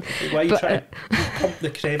then. Why are you trying to pump the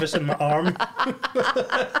crevice in my arm?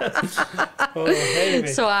 Anyway.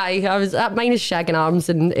 So I was at minus shagging arms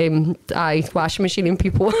and washing machine and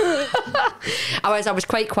people. I was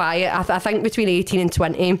quite quiet. I think between 18 and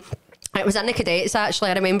 20. It was in the cadets actually.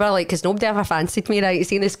 I remember because nobody ever fancied me, right?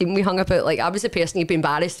 Seeing the scheme we hung about, I was the person you'd be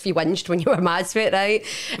embarrassed if you whinged when you were mad for it, right?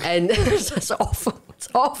 And it's awful. It's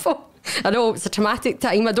awful. I know it's a traumatic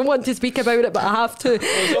time. I don't want to speak about it, but I have to. It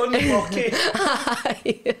was on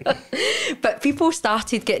the But people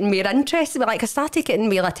started getting more interested. I started getting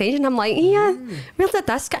more attention. I'm like, yeah, where did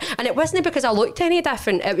this go? And it wasn't because I looked any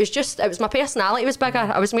different. It was my personality was bigger.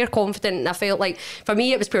 I was more confident, and I felt like for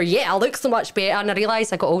me it was pure. Yeah, I look so much better. And I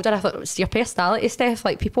realised I got older. I thought it's your personality, Steph.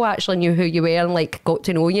 People actually knew who you were and got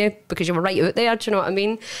to know you because you were right out there. Do you know what I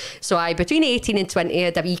mean? So between 18 and 20, I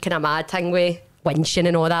had a wee kind of mad thing with winching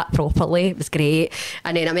and all that properly. It was great.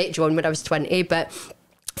 And then I met John when I was 20, but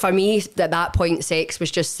for me at that point sex was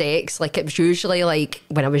just sex. It was usually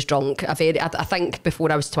when I was drunk. I think before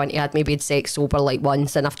I was 20 I'd maybe had sex sober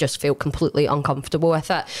once, and I've just felt completely uncomfortable with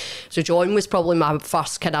it. So John was probably my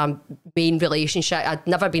first kind of main relationship. I'd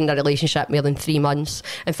never been in a relationship more than 3 months.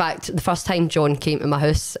 In fact, the first time John came to my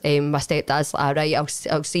house, my stepdad's like, alright,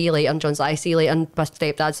 I'll see you later. And John's like, I see you later. And my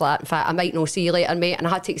stepdad's like, in fact, I might not see you later, mate. And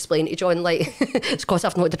I had to explain to John it's because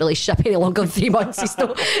I've not had a relationship any longer than 3 months.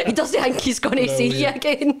 He doesn't think he's going to see you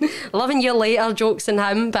again. 11 years later, jokes on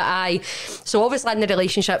him. But so obviously in the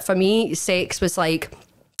relationship for me, sex was I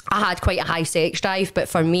had quite a high sex drive, but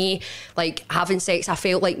for me, having sex, I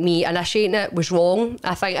felt like me initiating it was wrong,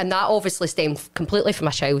 I think, and that obviously stemmed completely from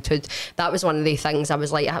my childhood. That was one of the things I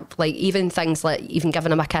was even things even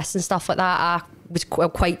giving him a kiss and stuff like that,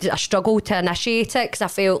 I struggled to initiate it because I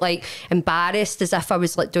felt embarrassed as if I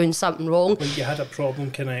was doing something wrong. You had a problem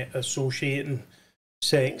kind of associating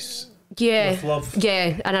sex Yeah, with love.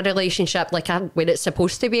 yeah, in a relationship like when it's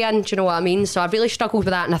supposed to be in, do you know what I mean? So I really struggled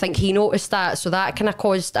with that, and I think he noticed that, so that kind of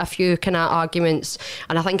caused a few kind of arguments.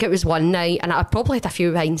 And I think it was one night, and I probably had a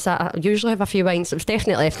few wines. I usually have a few wines. It was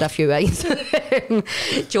definitely after a few wines.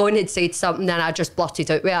 John had said something, and I just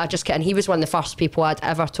blurted out with it. I just and he was one of the first people I'd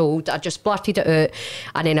ever told. I just blurted it out,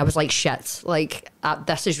 and then I was like, shit, like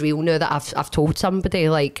this is real now that I've told somebody.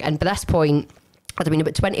 Like, and by this point, I'd have been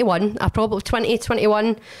about 21. I probably 20,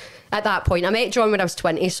 21. At that point, I met John when I was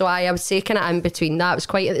 20, so I would say kind of in between that. It was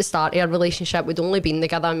quite at the start of our relationship. We'd only been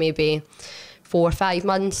together maybe 4 or 5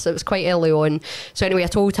 months. So it was quite early on. So anyway, I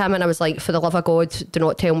told him, and I was like, for the love of God, do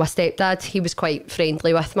not tell my stepdad. He was quite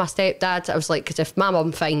friendly with my stepdad. I was like, because if my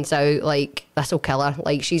mum finds out, like, this will kill her.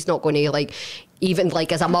 Like, she's not going to, like, even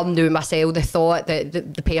like as a mum knowing myself, the thought that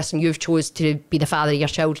the person you've chose to be the father of your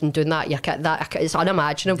children doing that, it's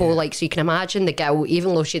unimaginable. Yeah. Like, so you can imagine the guilt,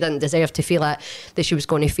 even though she didn't deserve to feel it, that she was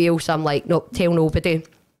going to feel. So I'm like, nope, tell nobody.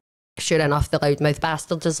 Sure enough, the loudmouth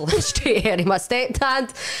bastard just went straight ahead of my stepdad,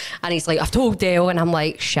 and he's like, I've told Dale, and I'm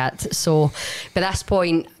like, shit. So by this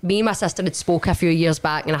point, me and my sister had spoke a few years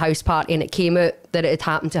back in a house party, and it came out that it had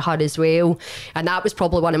happened to her as well, and that was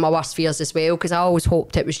probably one of my worst fears as well, because I always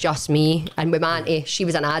hoped it was just me. And with my auntie, she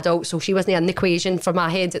was an adult, so she wasn't in the equation for my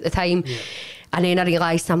head at the time. Yeah. And then I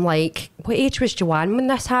realised, I'm like, what age was Joanne when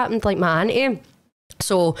this happened? Like, my auntie.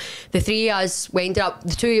 So the three of us, we ended up,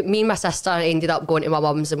 me and my sister ended up going to my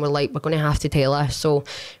mum's, and we're like, we're going to have to tell her. So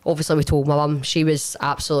obviously we told my mum. She was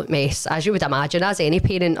absolute mess, as you would imagine, as any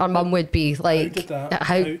parent or mum would be. Like,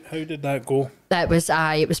 how did that go? It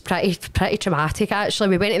was pretty traumatic, actually.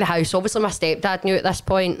 We went to the house. Obviously my stepdad knew at this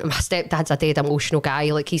point. My stepdad's a dead emotional guy.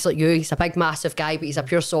 Like, he's like you. He's a big massive guy, but he's a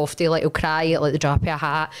pure softie. Like, he'll cry at like the drop of a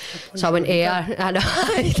hat. So I went here, and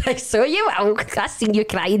I saw you. I've seen you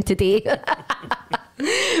crying today.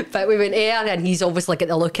 But we went there, and he's obviously got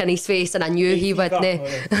the look in his face, and I knew he wouldn't.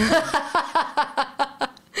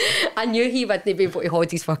 I knew he wouldn't be able to hold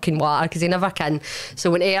his fucking water, because he never can. So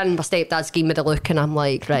when Aaron, my stepdad's gave me the look, and I'm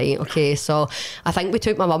like, right, okay. So I think we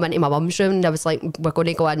took my mum into my mum's room, and I was like, we're going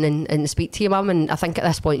to go in and speak to your mum. And I think at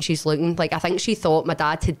this point she's looking like, I think she thought my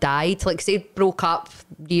dad had died, like, 'cause they broke up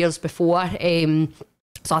years before.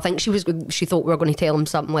 So I think she thought we were going to tell him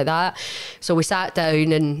something like that. So we sat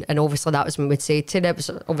down, and obviously that was when we'd said to her. It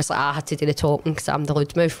was obviously I had to do the talking because I'm the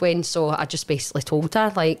loudmouth one. So I just basically told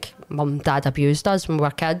her, like, mum, dad abused us when we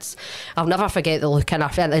were kids. I'll never forget the look in her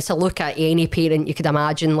face. It's a look at any parent you could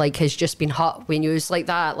imagine, like, has just been hurt with news like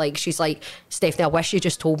that. Like, she's like, Stephanie, I wish you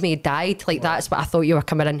just told me he died. Like, that's what I thought you were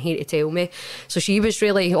coming in here to tell me. So she was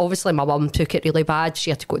really, obviously my mum took it really bad.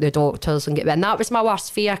 She had to go to the doctors and and that was my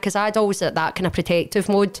worst fear, because I'd always at that kind of protective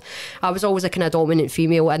mode. I was always a kind of dominant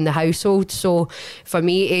female in the household, so for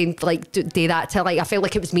me to like do that to, like, I felt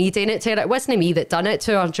like it was me doing it to her. It wasn't me that done it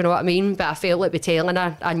to her, do you know what I mean? But I felt like by telling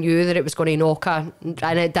her, I knew that it was going to knock her,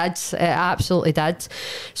 and it did. It absolutely did.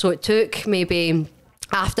 So it took maybe,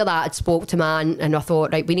 after that, I'd spoke to man, and I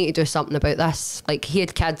thought, right, we need to do something about this. Like, he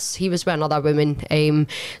had kids, he was with another woman.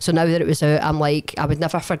 So now that it was out, I'm like, I would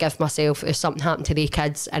never forgive myself if something happened to the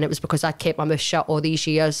kids, and it was because I'd kept my mouth shut all these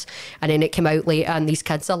years, and then it came out later, and these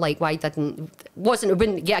kids are like, why didn't,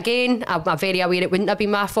 yet again, I'm very aware it wouldn't have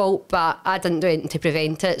been my fault, but I didn't do anything to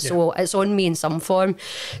prevent it. Yeah. So it's on me in some form.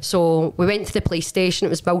 So we went to the police station. It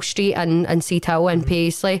was Mill Street and Seat Hill in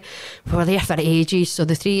Paisley. We were there for ages. So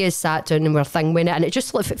the three of us sat down and we were thinking it, and it just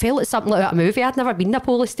it felt like something like a movie. I'd never been in a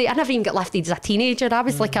police state. I never even got lifted as a teenager. I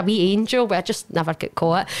was like a wee angel, but I just never got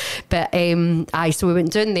caught. But so we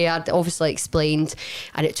went down there, obviously explained,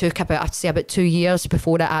 and it took about 2 years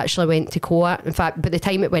before it actually went to court. In fact, by the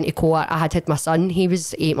time it went to court, I had my son. He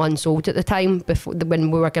was 8 months old at the time when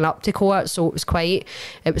we were going up to court, so it was quite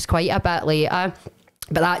a bit later.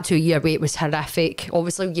 But that 2 year wait was horrific.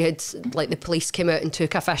 Obviously, you had, like, the police came out and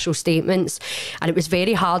took official statements, and it was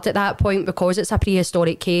very hard at that point because it's a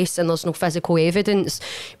prehistoric case and there's no physical evidence.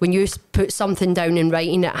 When you put something down in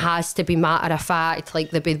writing, it has to be matter of fact. Like,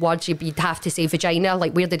 there'd be words, you'd have to say vagina,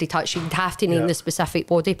 like, where did he touch you? You'd have to name the specific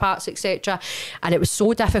body parts, etc. And it was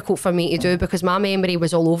so difficult for me to do because my memory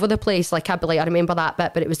was all over the place. Like, I'd be like, I remember that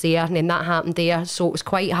bit, but it was there, and then that happened there. So it was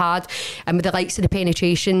quite hard. And with the likes of the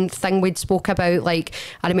penetration thing we'd spoke about, like,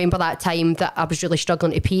 I remember that time that I was really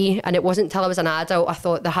struggling to pee, and it wasn't until I was an adult I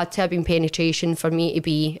thought there had to have been penetration for me to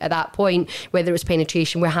be at that point, whether it was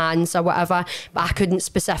penetration with hands or whatever, but I couldn't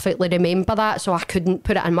specifically remember that, so I couldn't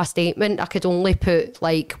put it in my statement. I could only put,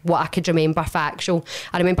 like, what I could remember factual.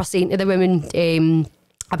 I remember saying to the woman,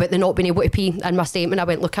 about the not being able to pee in my statement. I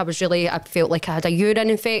went, look, I felt like I had a urine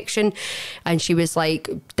infection. And she was like,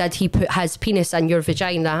 did he put his penis in your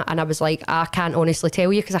vagina? And I was like, I can't honestly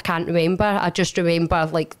tell you because I can't remember. I just remember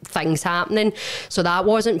like things happening. So that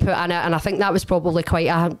wasn't put in it. And I think that was probably quite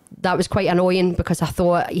annoying because I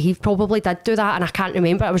thought he probably did do that and I can't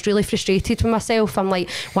remember. I was really frustrated with myself. I'm like,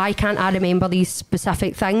 why can't I remember these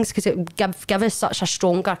specific things? Because it would give us such a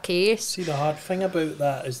stronger case. See, the hard thing about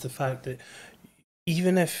that is the fact that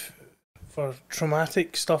even if for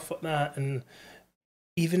traumatic stuff like that, and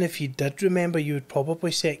even if you did remember, you would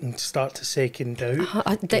probably start to second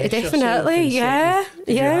doubt. Definitely, yeah.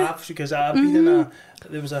 Because I've been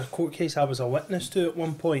there was a court case I was a witness to at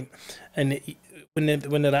one point, and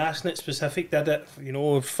when they're asking it specific, did it,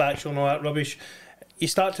 factual and all that rubbish, you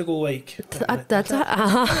start to go like, I did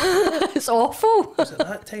it. It's awful. Was it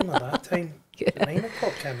that time or that time? Yeah. 9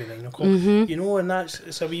 o'clock can be 9 o'clock. And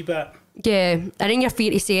it's a wee bit. Yeah, and then you're free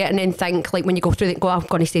to say it and then think, like when you go through it, I'm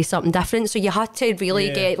going to say something different. So you had to really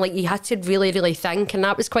you had to really, really think, and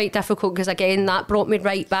that was quite difficult because again, that brought me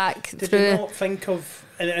right back through. Did you not think of,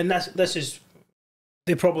 and this is,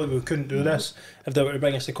 they probably couldn't do this if they were to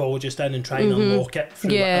bring a psychologist in and try and unlock it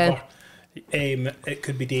through whatever. It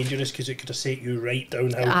could be dangerous because it could have set you right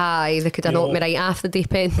down how. Aye, they could have knocked me right off the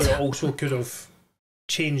deep end. But it also could have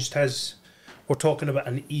changed his. We're talking about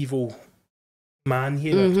an evil man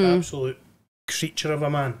here, an absolute creature of a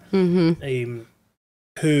man,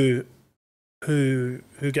 who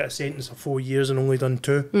got a sentence of 4 years and only done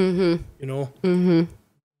 2.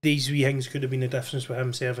 These wee things could have been the difference with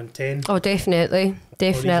him serving 10. Oh, definitely.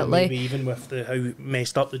 Or even with how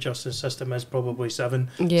messed up the justice system is, probably 7,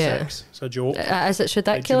 6. It's a joke. It's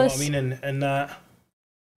ridiculous. Do you know what I mean? And that,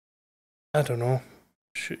 I don't know.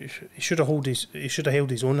 He should have held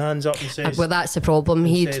his own hands up and said. Well, that's the problem.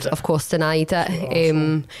 He'd of course denied it,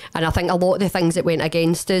 and I think a lot of the things that went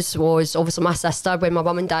against us was obviously my sister. When my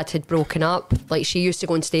mum and dad had broken up, like she used to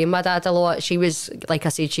go and stay with my dad a lot. She was, like I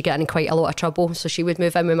said, she got in quite a lot of trouble, so she would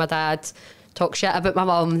move in with my dad, talk shit about my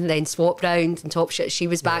mum, then swap round and talk shit. She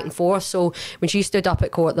was back and forth. So when she stood up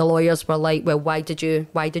at court, the lawyers were like, well, why did you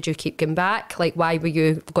keep going back? Like, why were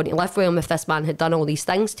you going to live with him if this man had done all these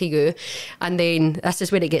things to you? And then this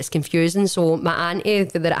is where it gets confusing. So my auntie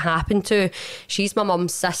that it happened to, she's my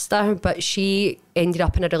mum's sister, but she ended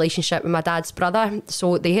up in a relationship with my dad's brother.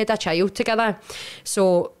 So they had a child together.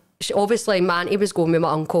 So obviously my auntie was going with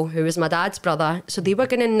my uncle, who was my dad's brother, so they were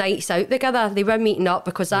going on nights out together. They were meeting up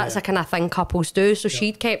because that's a kind of thing couples do. So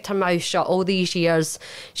she'd kept her mouth shut all these years.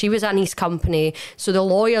 She was in his company, so the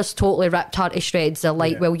lawyers totally ripped her to shreds. They're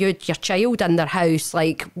like, well, your child in their house,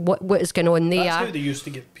 like what is going on there? That's how they used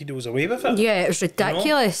to get pedos away with it. Yeah, it was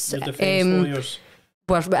ridiculous. The defence lawyers.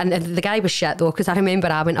 And the guy was shit though, because I remember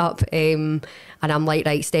I went up and I'm like,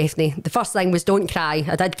 right, Stephanie, the first thing was don't cry.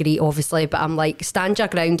 I did greet obviously, but I'm like, stand your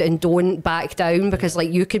ground and don't back down, because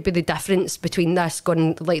like you could be the difference between this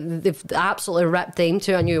going, like they've absolutely ripped them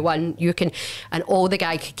to a new one. You can, and all the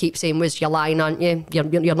guy could keep saying was, you're lying, aren't you?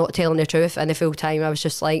 You're not telling the truth. And the full time I was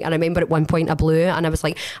just like, and I remember at one point I blew and I was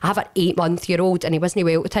like, I have an 8-month-old and he wasn't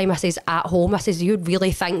well at the time. I says, at home, I says, you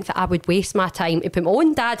really think that I would waste my time to put my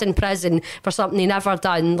own dad in prison for something he never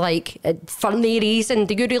done, like for no reason?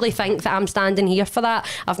 Do you really think that I'm standing here for that?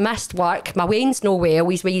 I've missed work, my Wayne's no well,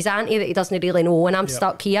 he's with his auntie that he doesn't really know, and I'm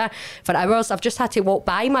stuck here for hours. I've just had to walk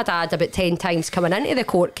by my dad about 10 times coming into the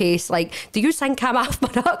court case, like, do you think I'm off my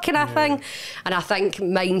nut kind of thing? And I think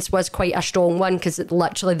mine's was quite a strong one, because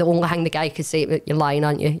literally the only thing the guy could say, you're lying,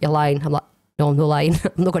 aren't you? You're lying. I'm like, no, I'm not lying.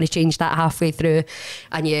 I'm not going to change that halfway through.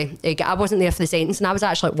 And I wasn't there for the sentence, and I was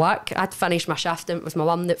actually at work. I'd finished my shift and it was my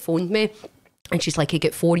mum that phoned me. And she's like, he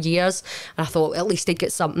got 4 years. And I thought, at least he'd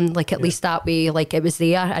get something, like at least that way, like it was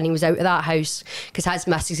there. And he was out of that house, because his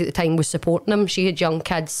missus at the time was supporting him. She had young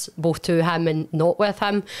kids, both to him and not with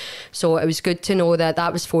him. So it was good to know that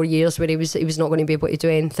that was 4 years where he was not going to be able to do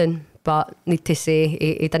anything. But need to say,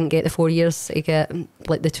 he didn't get the 4 years, he got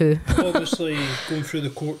like the 2. Obviously, going through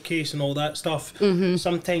the court case and all that stuff,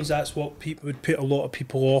 sometimes that's what people would put a lot of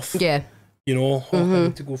people off. Yeah. You know,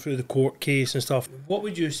 having to go through the court case and stuff. What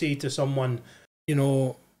would you say to someone, you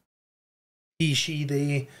know, he, she,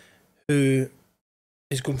 they, who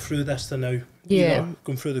is going through this to now? Yeah.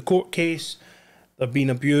 Going through the court case, they've been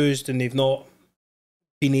abused and they've not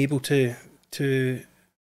been able to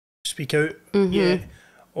speak out yet,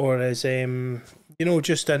 or as you know,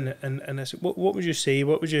 just in this. What would you say?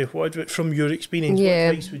 What from your experience? What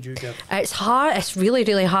advice would you give? It's hard. It's really,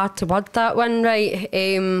 really hard to word that one right.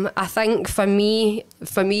 I think for me,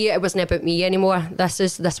 it wasn't about me anymore.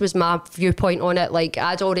 This was my viewpoint on it. Like,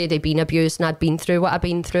 I'd already been abused and I'd been through what I'd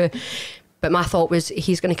been through. But my thought was,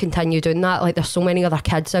 he's going to continue doing that. Like, there's so many other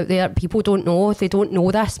kids out there. People don't know. They don't know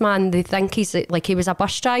this man. They think he's like, he was a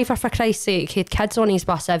bus driver, for Christ's sake. He had kids on his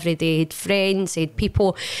bus every day. He had friends, he had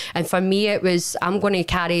people. And for me, it was, I'm going to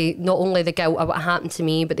carry not only the guilt of what happened to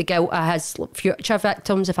me, but the guilt of his future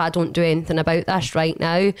victims if I don't do anything about this right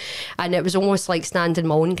now. And it was almost like standing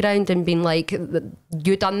my own ground and being like,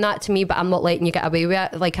 you done that to me, but I'm not letting you get away with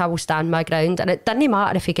it. Like, I will stand my ground. And it didn't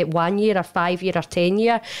matter if you get 1 year or 5 year or 10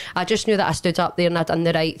 year. I just knew that I stood up there and I done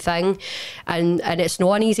the right thing, and it's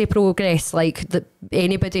not an easy progress. Like,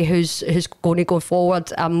 anybody who's going to go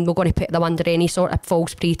forward, I'm not going to put them under any sort of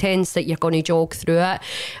false pretense that you're going to jog through it.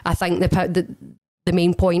 I think the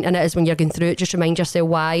main point in it is when you're going through it, just remind yourself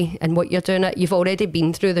why and what you're doing it. You've already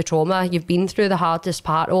been through the trauma, you've been through the hardest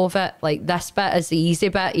part of it. Like, this bit is the easy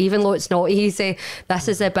bit, even though it's not easy. This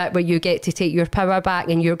is the bit where you get to take your power back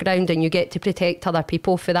and your ground, and you get to protect other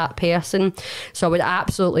people for that person. So I would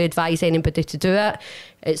absolutely advise anybody to do it.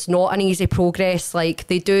 It's not an easy progress. Like,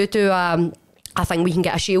 they do I think we can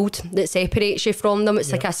get a shield that separates you from them.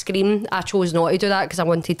 It's like a screen. I chose not to do that because I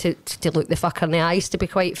wanted to look the fucker in the eyes, to be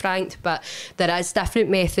quite frank. But there is different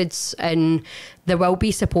methods, and there will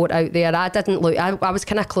be support out there. I didn't look, I was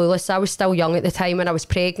kind of clueless. I was still young at the time, and I was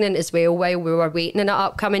pregnant as well while we were waiting on it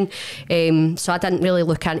upcoming. So I didn't really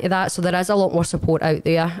look into that. So there is a lot more support out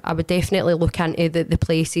there. I would definitely look into the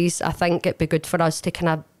places. I think it'd be good for us to kind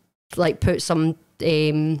of like put some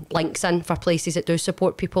links in for places that do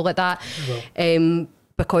support people like that,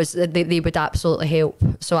 because they would absolutely help.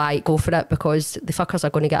 So I go for it, because the fuckers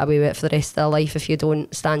are going to get away with it for the rest of their life if you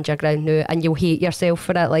don't stand your ground now, and you'll hate yourself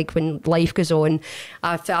for it. Like, when life goes on,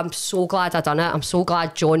 I'm so glad I done it. I'm so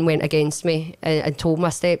glad John went against me and told my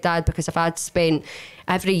stepdad, because if I'd spent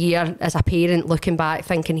every year as a parent looking back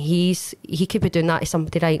thinking he could be doing that to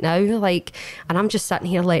somebody right now, like, and I'm just sitting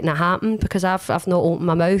here letting it happen because I've not opened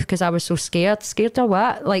my mouth because I was so scared of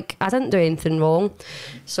what? Like, I didn't do anything wrong.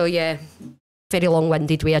 So yeah, very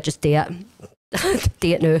long-winded way, I just do it. Do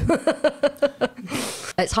it now.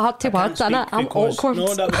 It's hard to word, isn't it? I'm awkward.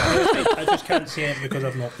 No, that was perfect. I just can't say it because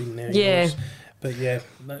I've not been there. Yeah. But yeah,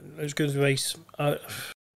 that was good advice.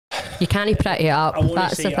 You can't pretty it up.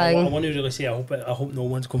 That's the thing. I want to really say I hope no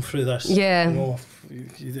one's gone through this. Yeah. You know,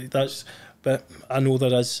 but I know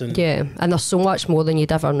there is. And yeah, and there's so much more than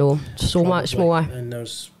you'd ever know. So much more. And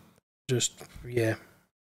there's just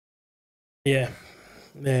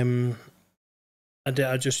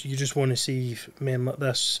you just want to see men like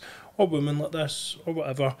this, or women like this, or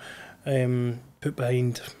whatever, put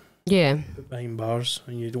behind bars,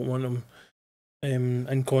 and you don't want them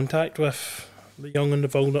in contact with the young and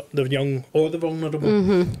the young or the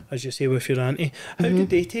vulnerable, as you say with your auntie. How did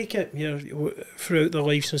they take it? Throughout their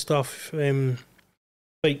lives and stuff. Like,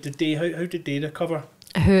 how did they recover?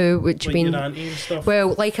 Who would you mean? Your auntie and stuff?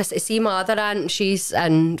 Well, like I see, my other aunt, she's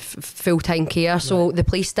in full-time care, so the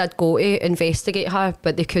police did go to investigate her,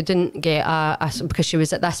 but they couldn't get because she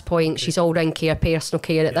was at this point, she's all in care, personal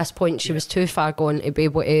care at this point, she was too far gone to be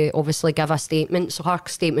able to obviously give a statement, so her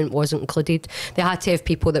statement wasn't included. They had to have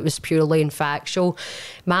people that was purely and factual.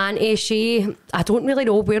 My auntie, I don't really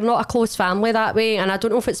know, we're not a close family that way, and I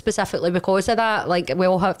don't know if it's specifically because of that. Like, we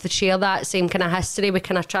all have to share that same kind of history. We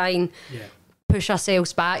kind of try and push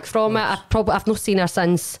ourselves back from it. I've not seen her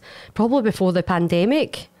since probably before the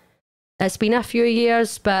pandemic. It's been a few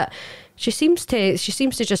years, but she seems to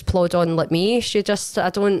just plod on like me.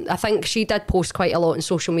 I think she did post quite a lot on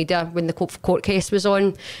social media when the court case was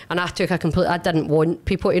on, and I didn't want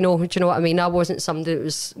people to know. Do you know what I mean? I wasn't somebody that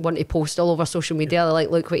was wanting to post all over social media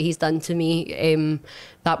like, look what he's done to me.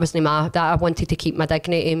 That wasn't that I wanted to keep my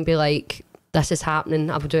dignity and be like, this is happening,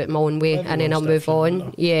 I will do it my own way, and then I'll move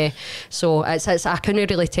on. Yeah, so it's I couldn't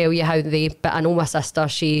really tell you how but I know my sister,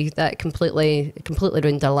 that completely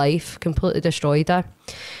ruined her life, completely destroyed her,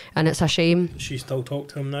 and it's a shame. She still talk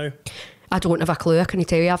to him now? I don't have a clue, I can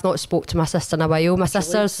tell you. I've not spoke to my sister in a while. My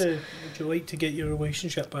sister's... Would you like to get your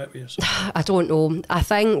relationship back with yourself? I don't know. I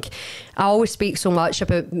think I always speak so much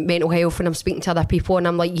about mental health when I'm speaking to other people, and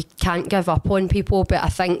I'm like, you can't give up on people, but I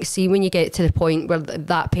think, see, when you get to the point where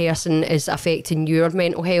that person is affecting your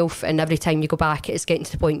mental health, and every time you go back it's getting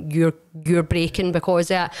to the point you're breaking because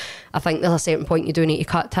of it, I think there's a certain point you do need to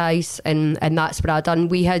cut ties, and that's what I done.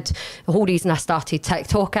 The whole reason I started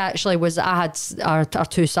TikTok actually was I had our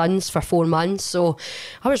two sons for 4 4 months. So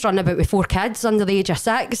I was running about with 4 kids under the age of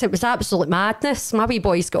 6. It was absolute madness. My wee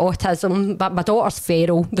boy's got autism, but my daughter's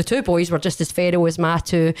feral. The 2 boys were just as feral as my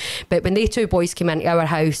 2. But when they 2 boys came into our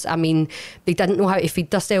house, I mean, they didn't know how to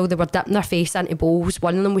feed themselves. They were dipping their face into bowls.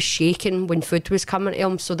 One of them was shaking when food was coming to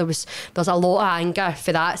them. So there's a lot of anger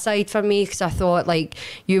for that side for me, because I thought, like,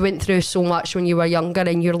 you went through so much when you were younger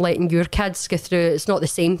and you're letting your kids go through. It's not the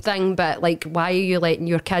same thing, but like, why are you letting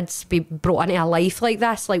your kids be brought into a life like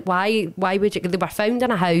this? Like, why would you? They were found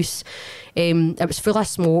in a house. It was full of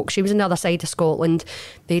smoke. She was on the other side of Scotland.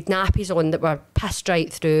 They had nappies on that were pissed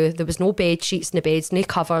right through. There was no bed sheets in the beds, no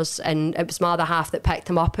covers, and it was my other half that picked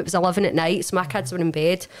them up. It was 11 at night, so my kids were in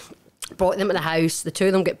bed. Brought them to the house. The 2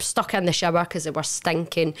 of them got stuck in the shower because they were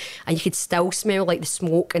stinking, and you could still smell like the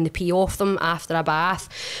smoke and the pee off them after a bath.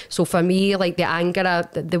 So for me, like, the anger,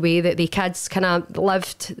 the way that the kids kind of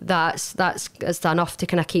lived, that's enough to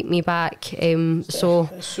kind of keep me back. So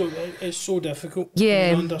it's so difficult.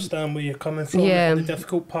 Yeah, I understand where you're coming from. Yeah, the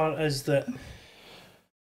difficult part is that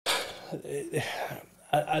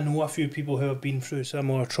I know a few people who have been through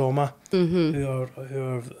similar trauma, who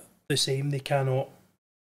are the same. They cannot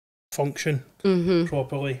function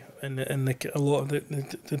properly, and a lot of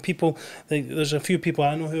the people, there's a few people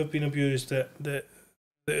I know who have been abused that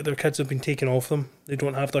their kids have been taken off them. They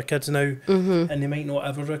don't have their kids now, and they might not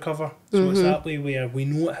ever recover. So it's that way where we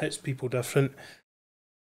know it hits people different.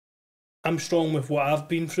 I'm strong with what I've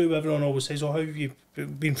been through. Everyone always says, oh, how have you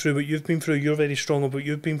been through what you've been through? You're very strong about what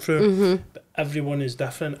you've been through. But everyone is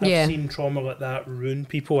different. I've seen trauma like that ruin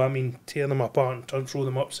people. I mean, tear them apart and throw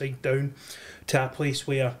them upside down to a place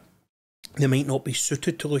where they might not be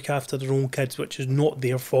suited to look after their own kids, which is not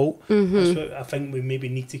their fault. That's what I think we maybe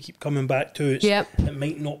need to keep coming back to. It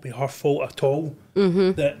might not be her fault at all.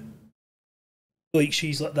 That, like,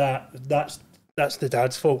 she's like that. That's the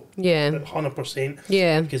dad's fault.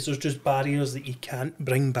 100%. Because there's just barriers that you can't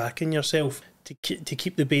bring back in yourself to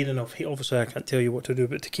keep the bearing of hate. Obviously, I can't tell you what to do,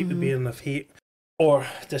 but to keep the bearing of hate or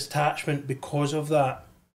detachment because of that,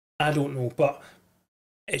 I don't know. But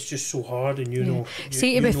it's just so hard, and you know.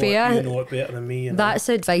 See, to be fair, you know it better than me. That's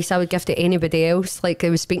advice I would give to anybody else. Like, I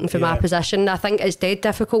was speaking from my position. I think it's dead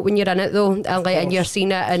difficult when you're in it though, and you're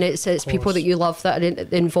seeing it, and it's people that you love that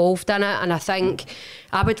are involved in it. And I think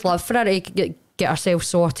I would love for her to get herself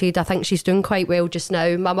sorted. I think she's doing quite well just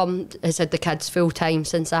now. My mum has had the kids full time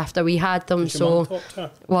since after we had them. Does your mum talk to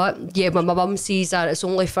her? What? Yeah, when my mum sees her, it's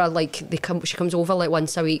only for like she comes over like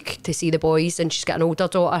once a week to see the boys, and she's got an older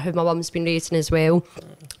daughter who my mum's been raising as well.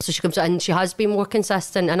 So she comes in, she has been more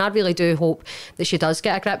consistent, and I really do hope that she does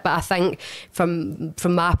get a grip. But I think from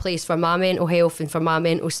my place, for my mental health and for my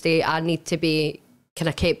mental state, I need to be kind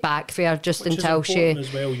of kept back for her just which until she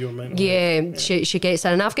as well, your mental health. she gets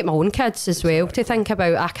in. And I've got my own kids as well to think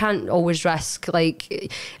about. I can't always risk, like,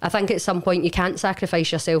 I think at some point you can't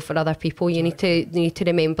sacrifice yourself for other people. You need to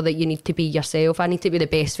remember that you need to be yourself. I need to be the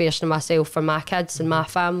best version of myself for my kids and my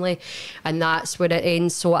family, and that's where it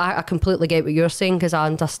ends. So I completely get what you're saying, because I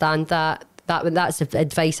understand that that's the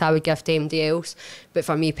advice I would give to anybody else. But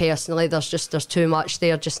for me personally, there's too much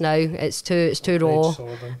there just now. It's too raw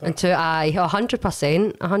and too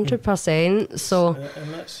 100%. So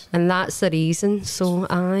and that's the reason. So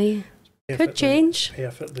could change.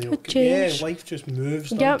 Perfectly could okay. Change. Yeah, life just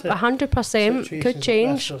moves. Yep, 100% could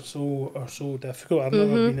change. Like are so difficult. I've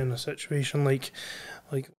never been in a situation like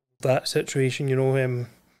that situation. You know,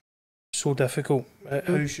 so difficult.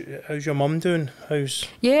 How's your mum doing?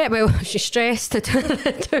 Yeah, well, she's stressed. The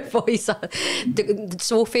 2 boys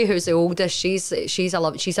Sophie, who's the oldest, she's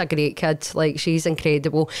a great kid. Like, she's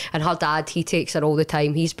incredible, and her dad, he takes her all the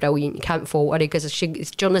time. He's brilliant. You can't fault her, because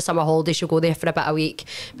during the summer holidays she'll go there for about a week,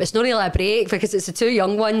 but it's not really a break because it's the 2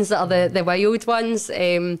 young ones that are the wild ones.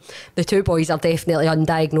 The 2 boys are definitely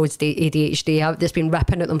undiagnosed ADHD. It's been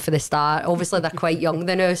ripping at them for the start. Obviously they're quite young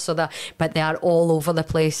now, but they are all over the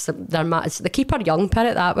place. They're mad. They keep her young, put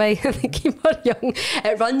it that way. They keep her young.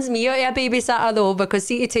 It runs me out of a babysitter though, because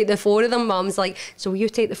see, you take the 4 of them, mum's like, so will you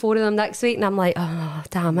take the 4 of them next week? And I'm like, oh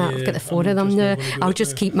damn it, I've got the 4 of them now. I'll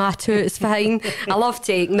just keep my 2, it's fine. I love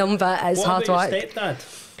taking them, but it's hard work. What about your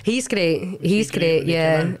stepdad? He's great. He's great,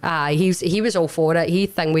 yeah. He was all for it. He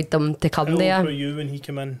thinged them to come there. How old were you when he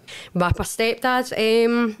came in? My stepdad, I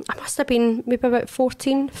must have been maybe about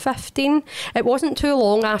 14, 15. It wasn't too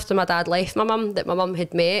long after my dad left my mum that my mum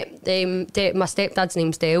had met. My stepdad's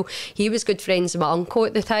name's Dale. He was good friends with my uncle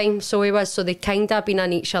at the time, so he was. So they'd kind of been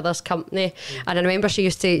in each other's company. And I remember she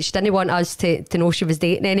didn't want us to know she was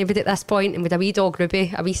dating anybody at this point. And with a wee dog,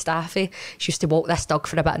 Ruby, a wee Staffy, she used to walk this dog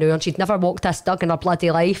for about an hour, and she'd never walked this dog in her bloody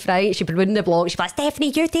life. life, right? She'd been running the block. She'd be like, Stephanie,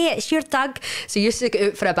 you do it, it's your Doug. So we used to go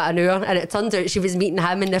out for about an hour, and it turned out she was meeting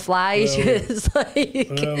him in the fly. She was like,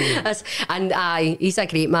 and he's a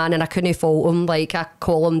great man, and I couldn't fault him. Like, I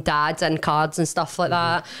call him dad in cards and stuff like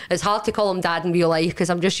that. It's hard to call him dad in real life because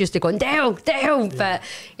I'm just used to going, Dale. But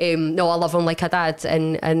no, I love him like a dad,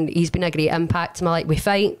 and he's been a great impact to my life. We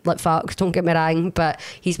fight like fuck, don't get me wrong, but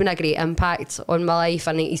he's been a great impact on my life,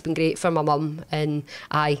 and he's been great for my mum, and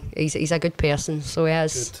he's a good person, so he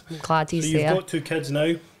is. Good. I'm glad he's there. You've got 2 kids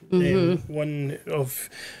now. One of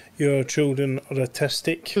your children are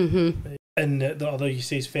autistic, and the other, you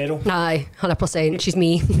say, is feral. Aye, 100%. She's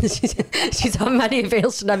me. she's a mini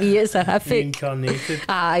version of me. It's horrific. Reincarnated.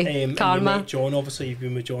 Aye, karma. You met John, obviously. You've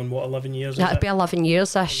been with John, what, 11 years? That'd be 11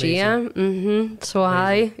 years this year. So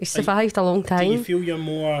aye, he survived a long time. Do you feel you're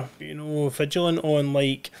more, vigilant on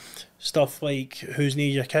like stuff like who's near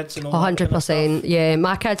your kids and all 100%, that kind of stuff? Yeah,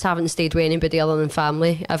 my kids haven't stayed with anybody other than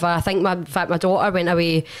family. I think in fact my daughter went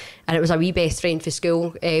away, and it was a wee best friend for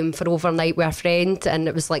school for overnight with a friend, and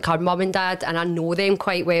it was like her mum and dad, and I know them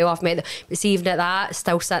quite well. I've met them, but see, even at that,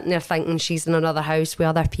 still sitting there thinking she's in another house with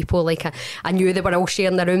other people. Like I knew they were all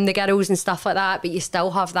sharing the room, the girls and stuff like that, but you still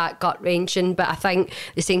have that gut wrenching. But I think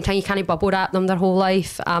at the same time, you can't bubble wrap them their whole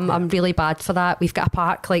life. I'm really bad for that. We've got a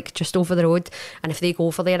park like just over the road, and if they go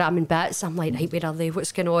over there, I'm in bits. I'm like, right, where are they?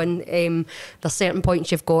 What's going on? There's certain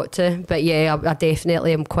points you've got to, but yeah, I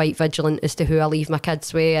definitely am quite vigilant as to who I leave my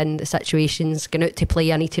kids with and the situations. Going out to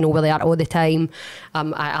play, I need to know where they are all the time.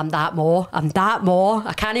 I'm that more.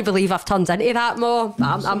 I can't believe I've turned into that more.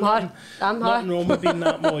 I'm her. Nothing wrong with being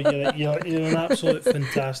that more. You're an absolute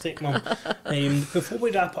fantastic mum. Before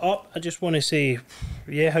we wrap it up, I just want to say,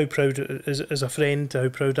 how proud, as a friend, how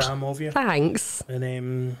proud I am of you. Thanks.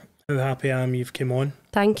 And how happy I am you've come on.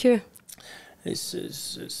 Thank you.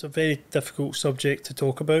 It's a very difficult subject to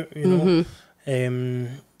talk about,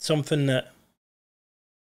 something that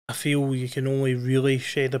I feel you can only really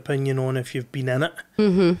shed opinion on if you've been in it.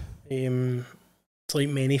 It's like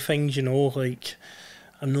many things, like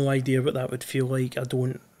I've no idea what that would feel like. I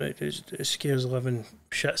don't. It scares the living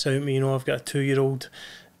shits out of me. I've got a 2-year-old,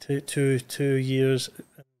 2 years.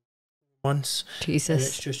 Months.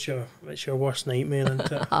 Jesus. And it's your worst nightmare, isn't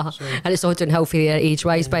it? So, and it's all downhill for their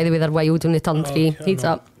age-wise, by the way. They're wild when they turn 3. Heads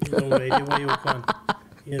up. He's already wild, man.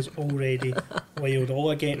 He is already wild.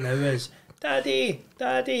 All I get now is, Daddy,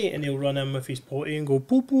 Daddy, and he'll run in with his potty and go,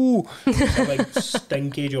 poo poo. It's a big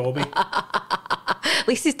stinky jobby. At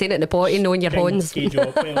least he's doing it in the potty, knowing your horns.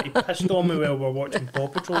 Job. Well, he pissed on me while we were watching Paw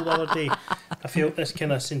Patrol the other day. I felt this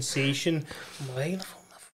kind of sensation. I'm like,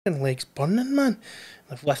 my fucking leg's burning, man.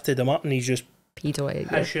 I've lifted him up and he's just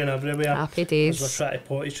pissing everywhere. Happy days. As we're trying to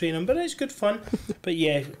potty train him, but it's good fun. But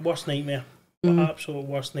yeah, worst nightmare. Absolute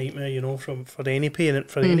worst nightmare, for any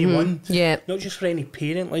parent, for anyone. Yeah. Not just for any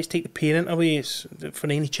parent. Let's take the parent away. It's for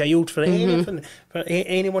any child, for anything, for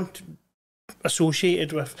anyone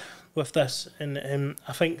associated with this. And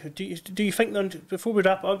I think, do you think that, before we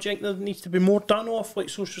wrap up, do you think there needs to be more done off, like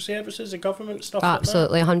social services, the government, stuff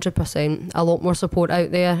Absolutely, like that? 100%. A lot more support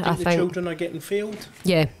out there. I think the children are getting failed?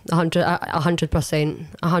 Yeah, 100%.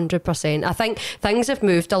 100%. I think things have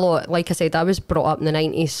moved a lot. Like I said, I was brought up in the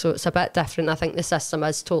 90s, so it's a bit different. I think the system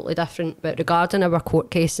is totally different. But regarding our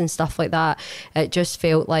court case and stuff like that, it just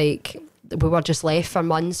felt like we were just left for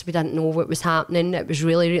months. We didn't know what was happening. It was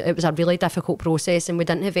a really difficult process, and we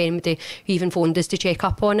didn't have anybody who even phoned us to check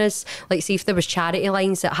up on us. Like, see if there was charity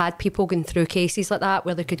lines that had people going through cases like that,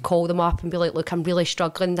 where they could call them up and be like, look, I'm really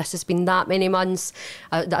struggling, this has been that many months,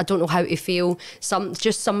 I don't know how to feel.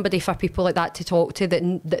 Just somebody for people like that to talk to,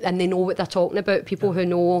 and they know what they're talking about, people who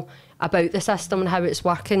know about the system and how it's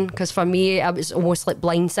working. Because for me, it was almost like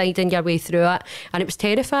blindsiding your way through it, and it was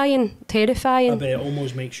terrifying. I bet it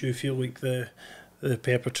almost makes you feel like the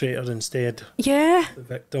perpetrator instead. Yeah. The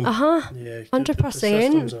victim. Yeah. 100%. The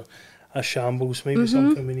systems are shambles. Maybe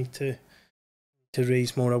something we need to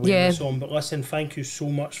raise more awareness on. But listen, thank you so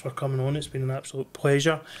much for coming on. It's been an absolute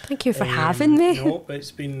pleasure. Thank you for having me. No, it's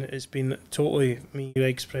been totally me,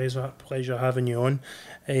 Greg's pleasure having you on.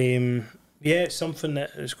 It's something that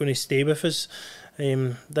is going to stay with us.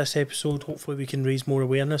 This episode, hopefully we can raise more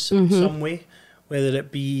awareness in some way, whether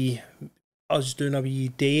it be us doing a wee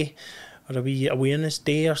day or a wee awareness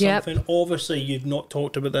day or something. Obviously, you've not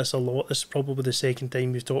talked about this a lot. This is probably the second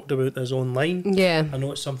time you've talked about this online. Yeah. I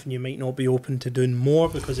know it's something you might not be open to doing more,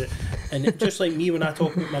 because just like me, when I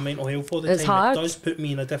talk about my mental health all the time, hard. It does put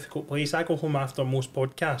me in a difficult place. I go home after most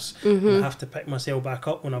podcasts and I have to pick myself back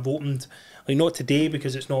up when I've opened. Like, not today,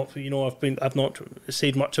 because it's not, I've not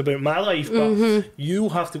said much about my life, but you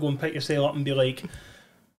have to go and pick yourself up and be like,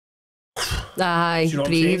 Aye, Do you know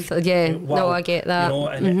breathe. Yeah, no, I get that. You know,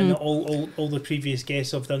 and all the previous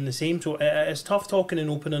guests have done the same. So it's tough talking and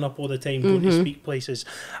opening up all the time, going to speak places.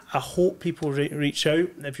 I hope people reach out.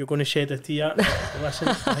 If you're going to shed a tear, listen,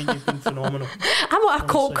 I think you've been phenomenal. I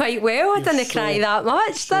coped quite well. I didn't cry that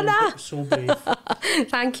much, did I? So brave.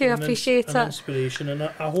 Thank you, I appreciate it. Inspiration, and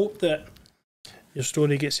I hope that your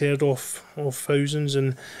story gets heard of thousands,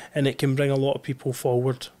 and it can bring a lot of people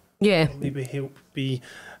forward. Yeah. Maybe help be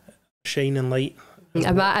shining light.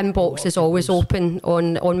 And my inbox is always open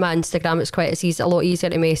on my Instagram. It's quite a lot easier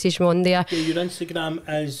to message me on there. Yeah, your Instagram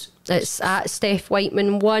is... It's at Steph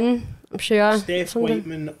Wightman 1, I'm sure. Steph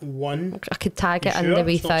Wightman 1. I could tag it in the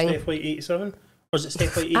wee it's not thing. Steph White 87? Or is it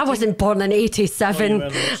Steph White 18? I wasn't born in 87. Oh,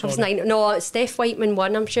 I was 9. No, it's Steph Wightman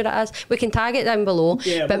 1, I'm sure it is. We can tag it down below.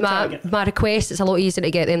 Yeah, but we'll my request, it's a lot easier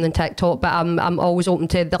to get them than TikTok, but I'm always open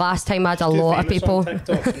to. The last time I had a lot of people.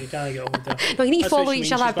 TikTok, so you can't get on there. No, you need to follow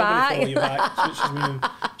each other back.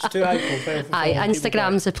 It's too high profile. Aye,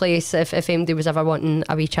 Instagram's the place. If anybody was ever wanting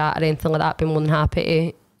a wee chat or anything like that, I'd be more than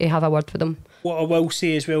happy to have a word with them. What I will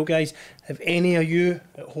say as well, guys, if any of you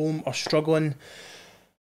at home are struggling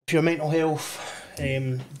with your mental health,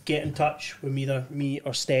 get in touch with either me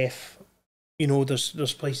or Steph. You know,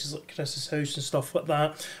 there's places like Chris's house and stuff like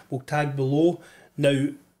that. We'll tag below. Now,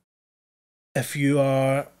 if you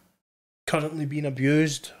are currently being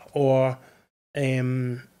abused, or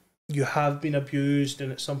you have been abused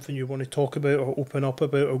and it's something you want to talk about or open up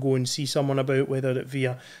about or go and see someone about, whether it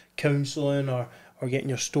via counselling or getting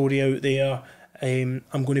your story out there, I'm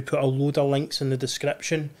going to put a load of links in the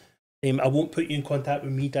description. I won't put you in contact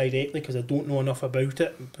with me directly because I don't know enough about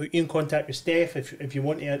it. I'll put you in contact with Steph if you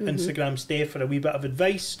want to Instagram Steph for a wee bit of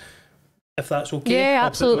advice, if that's okay. Yeah,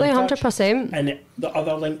 absolutely, 100%. And the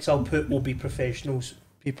other links I'll put will be professionals,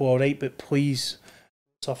 people, alright, but please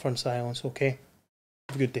suffer in silence, okay?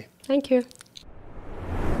 Have a good day. Thank you.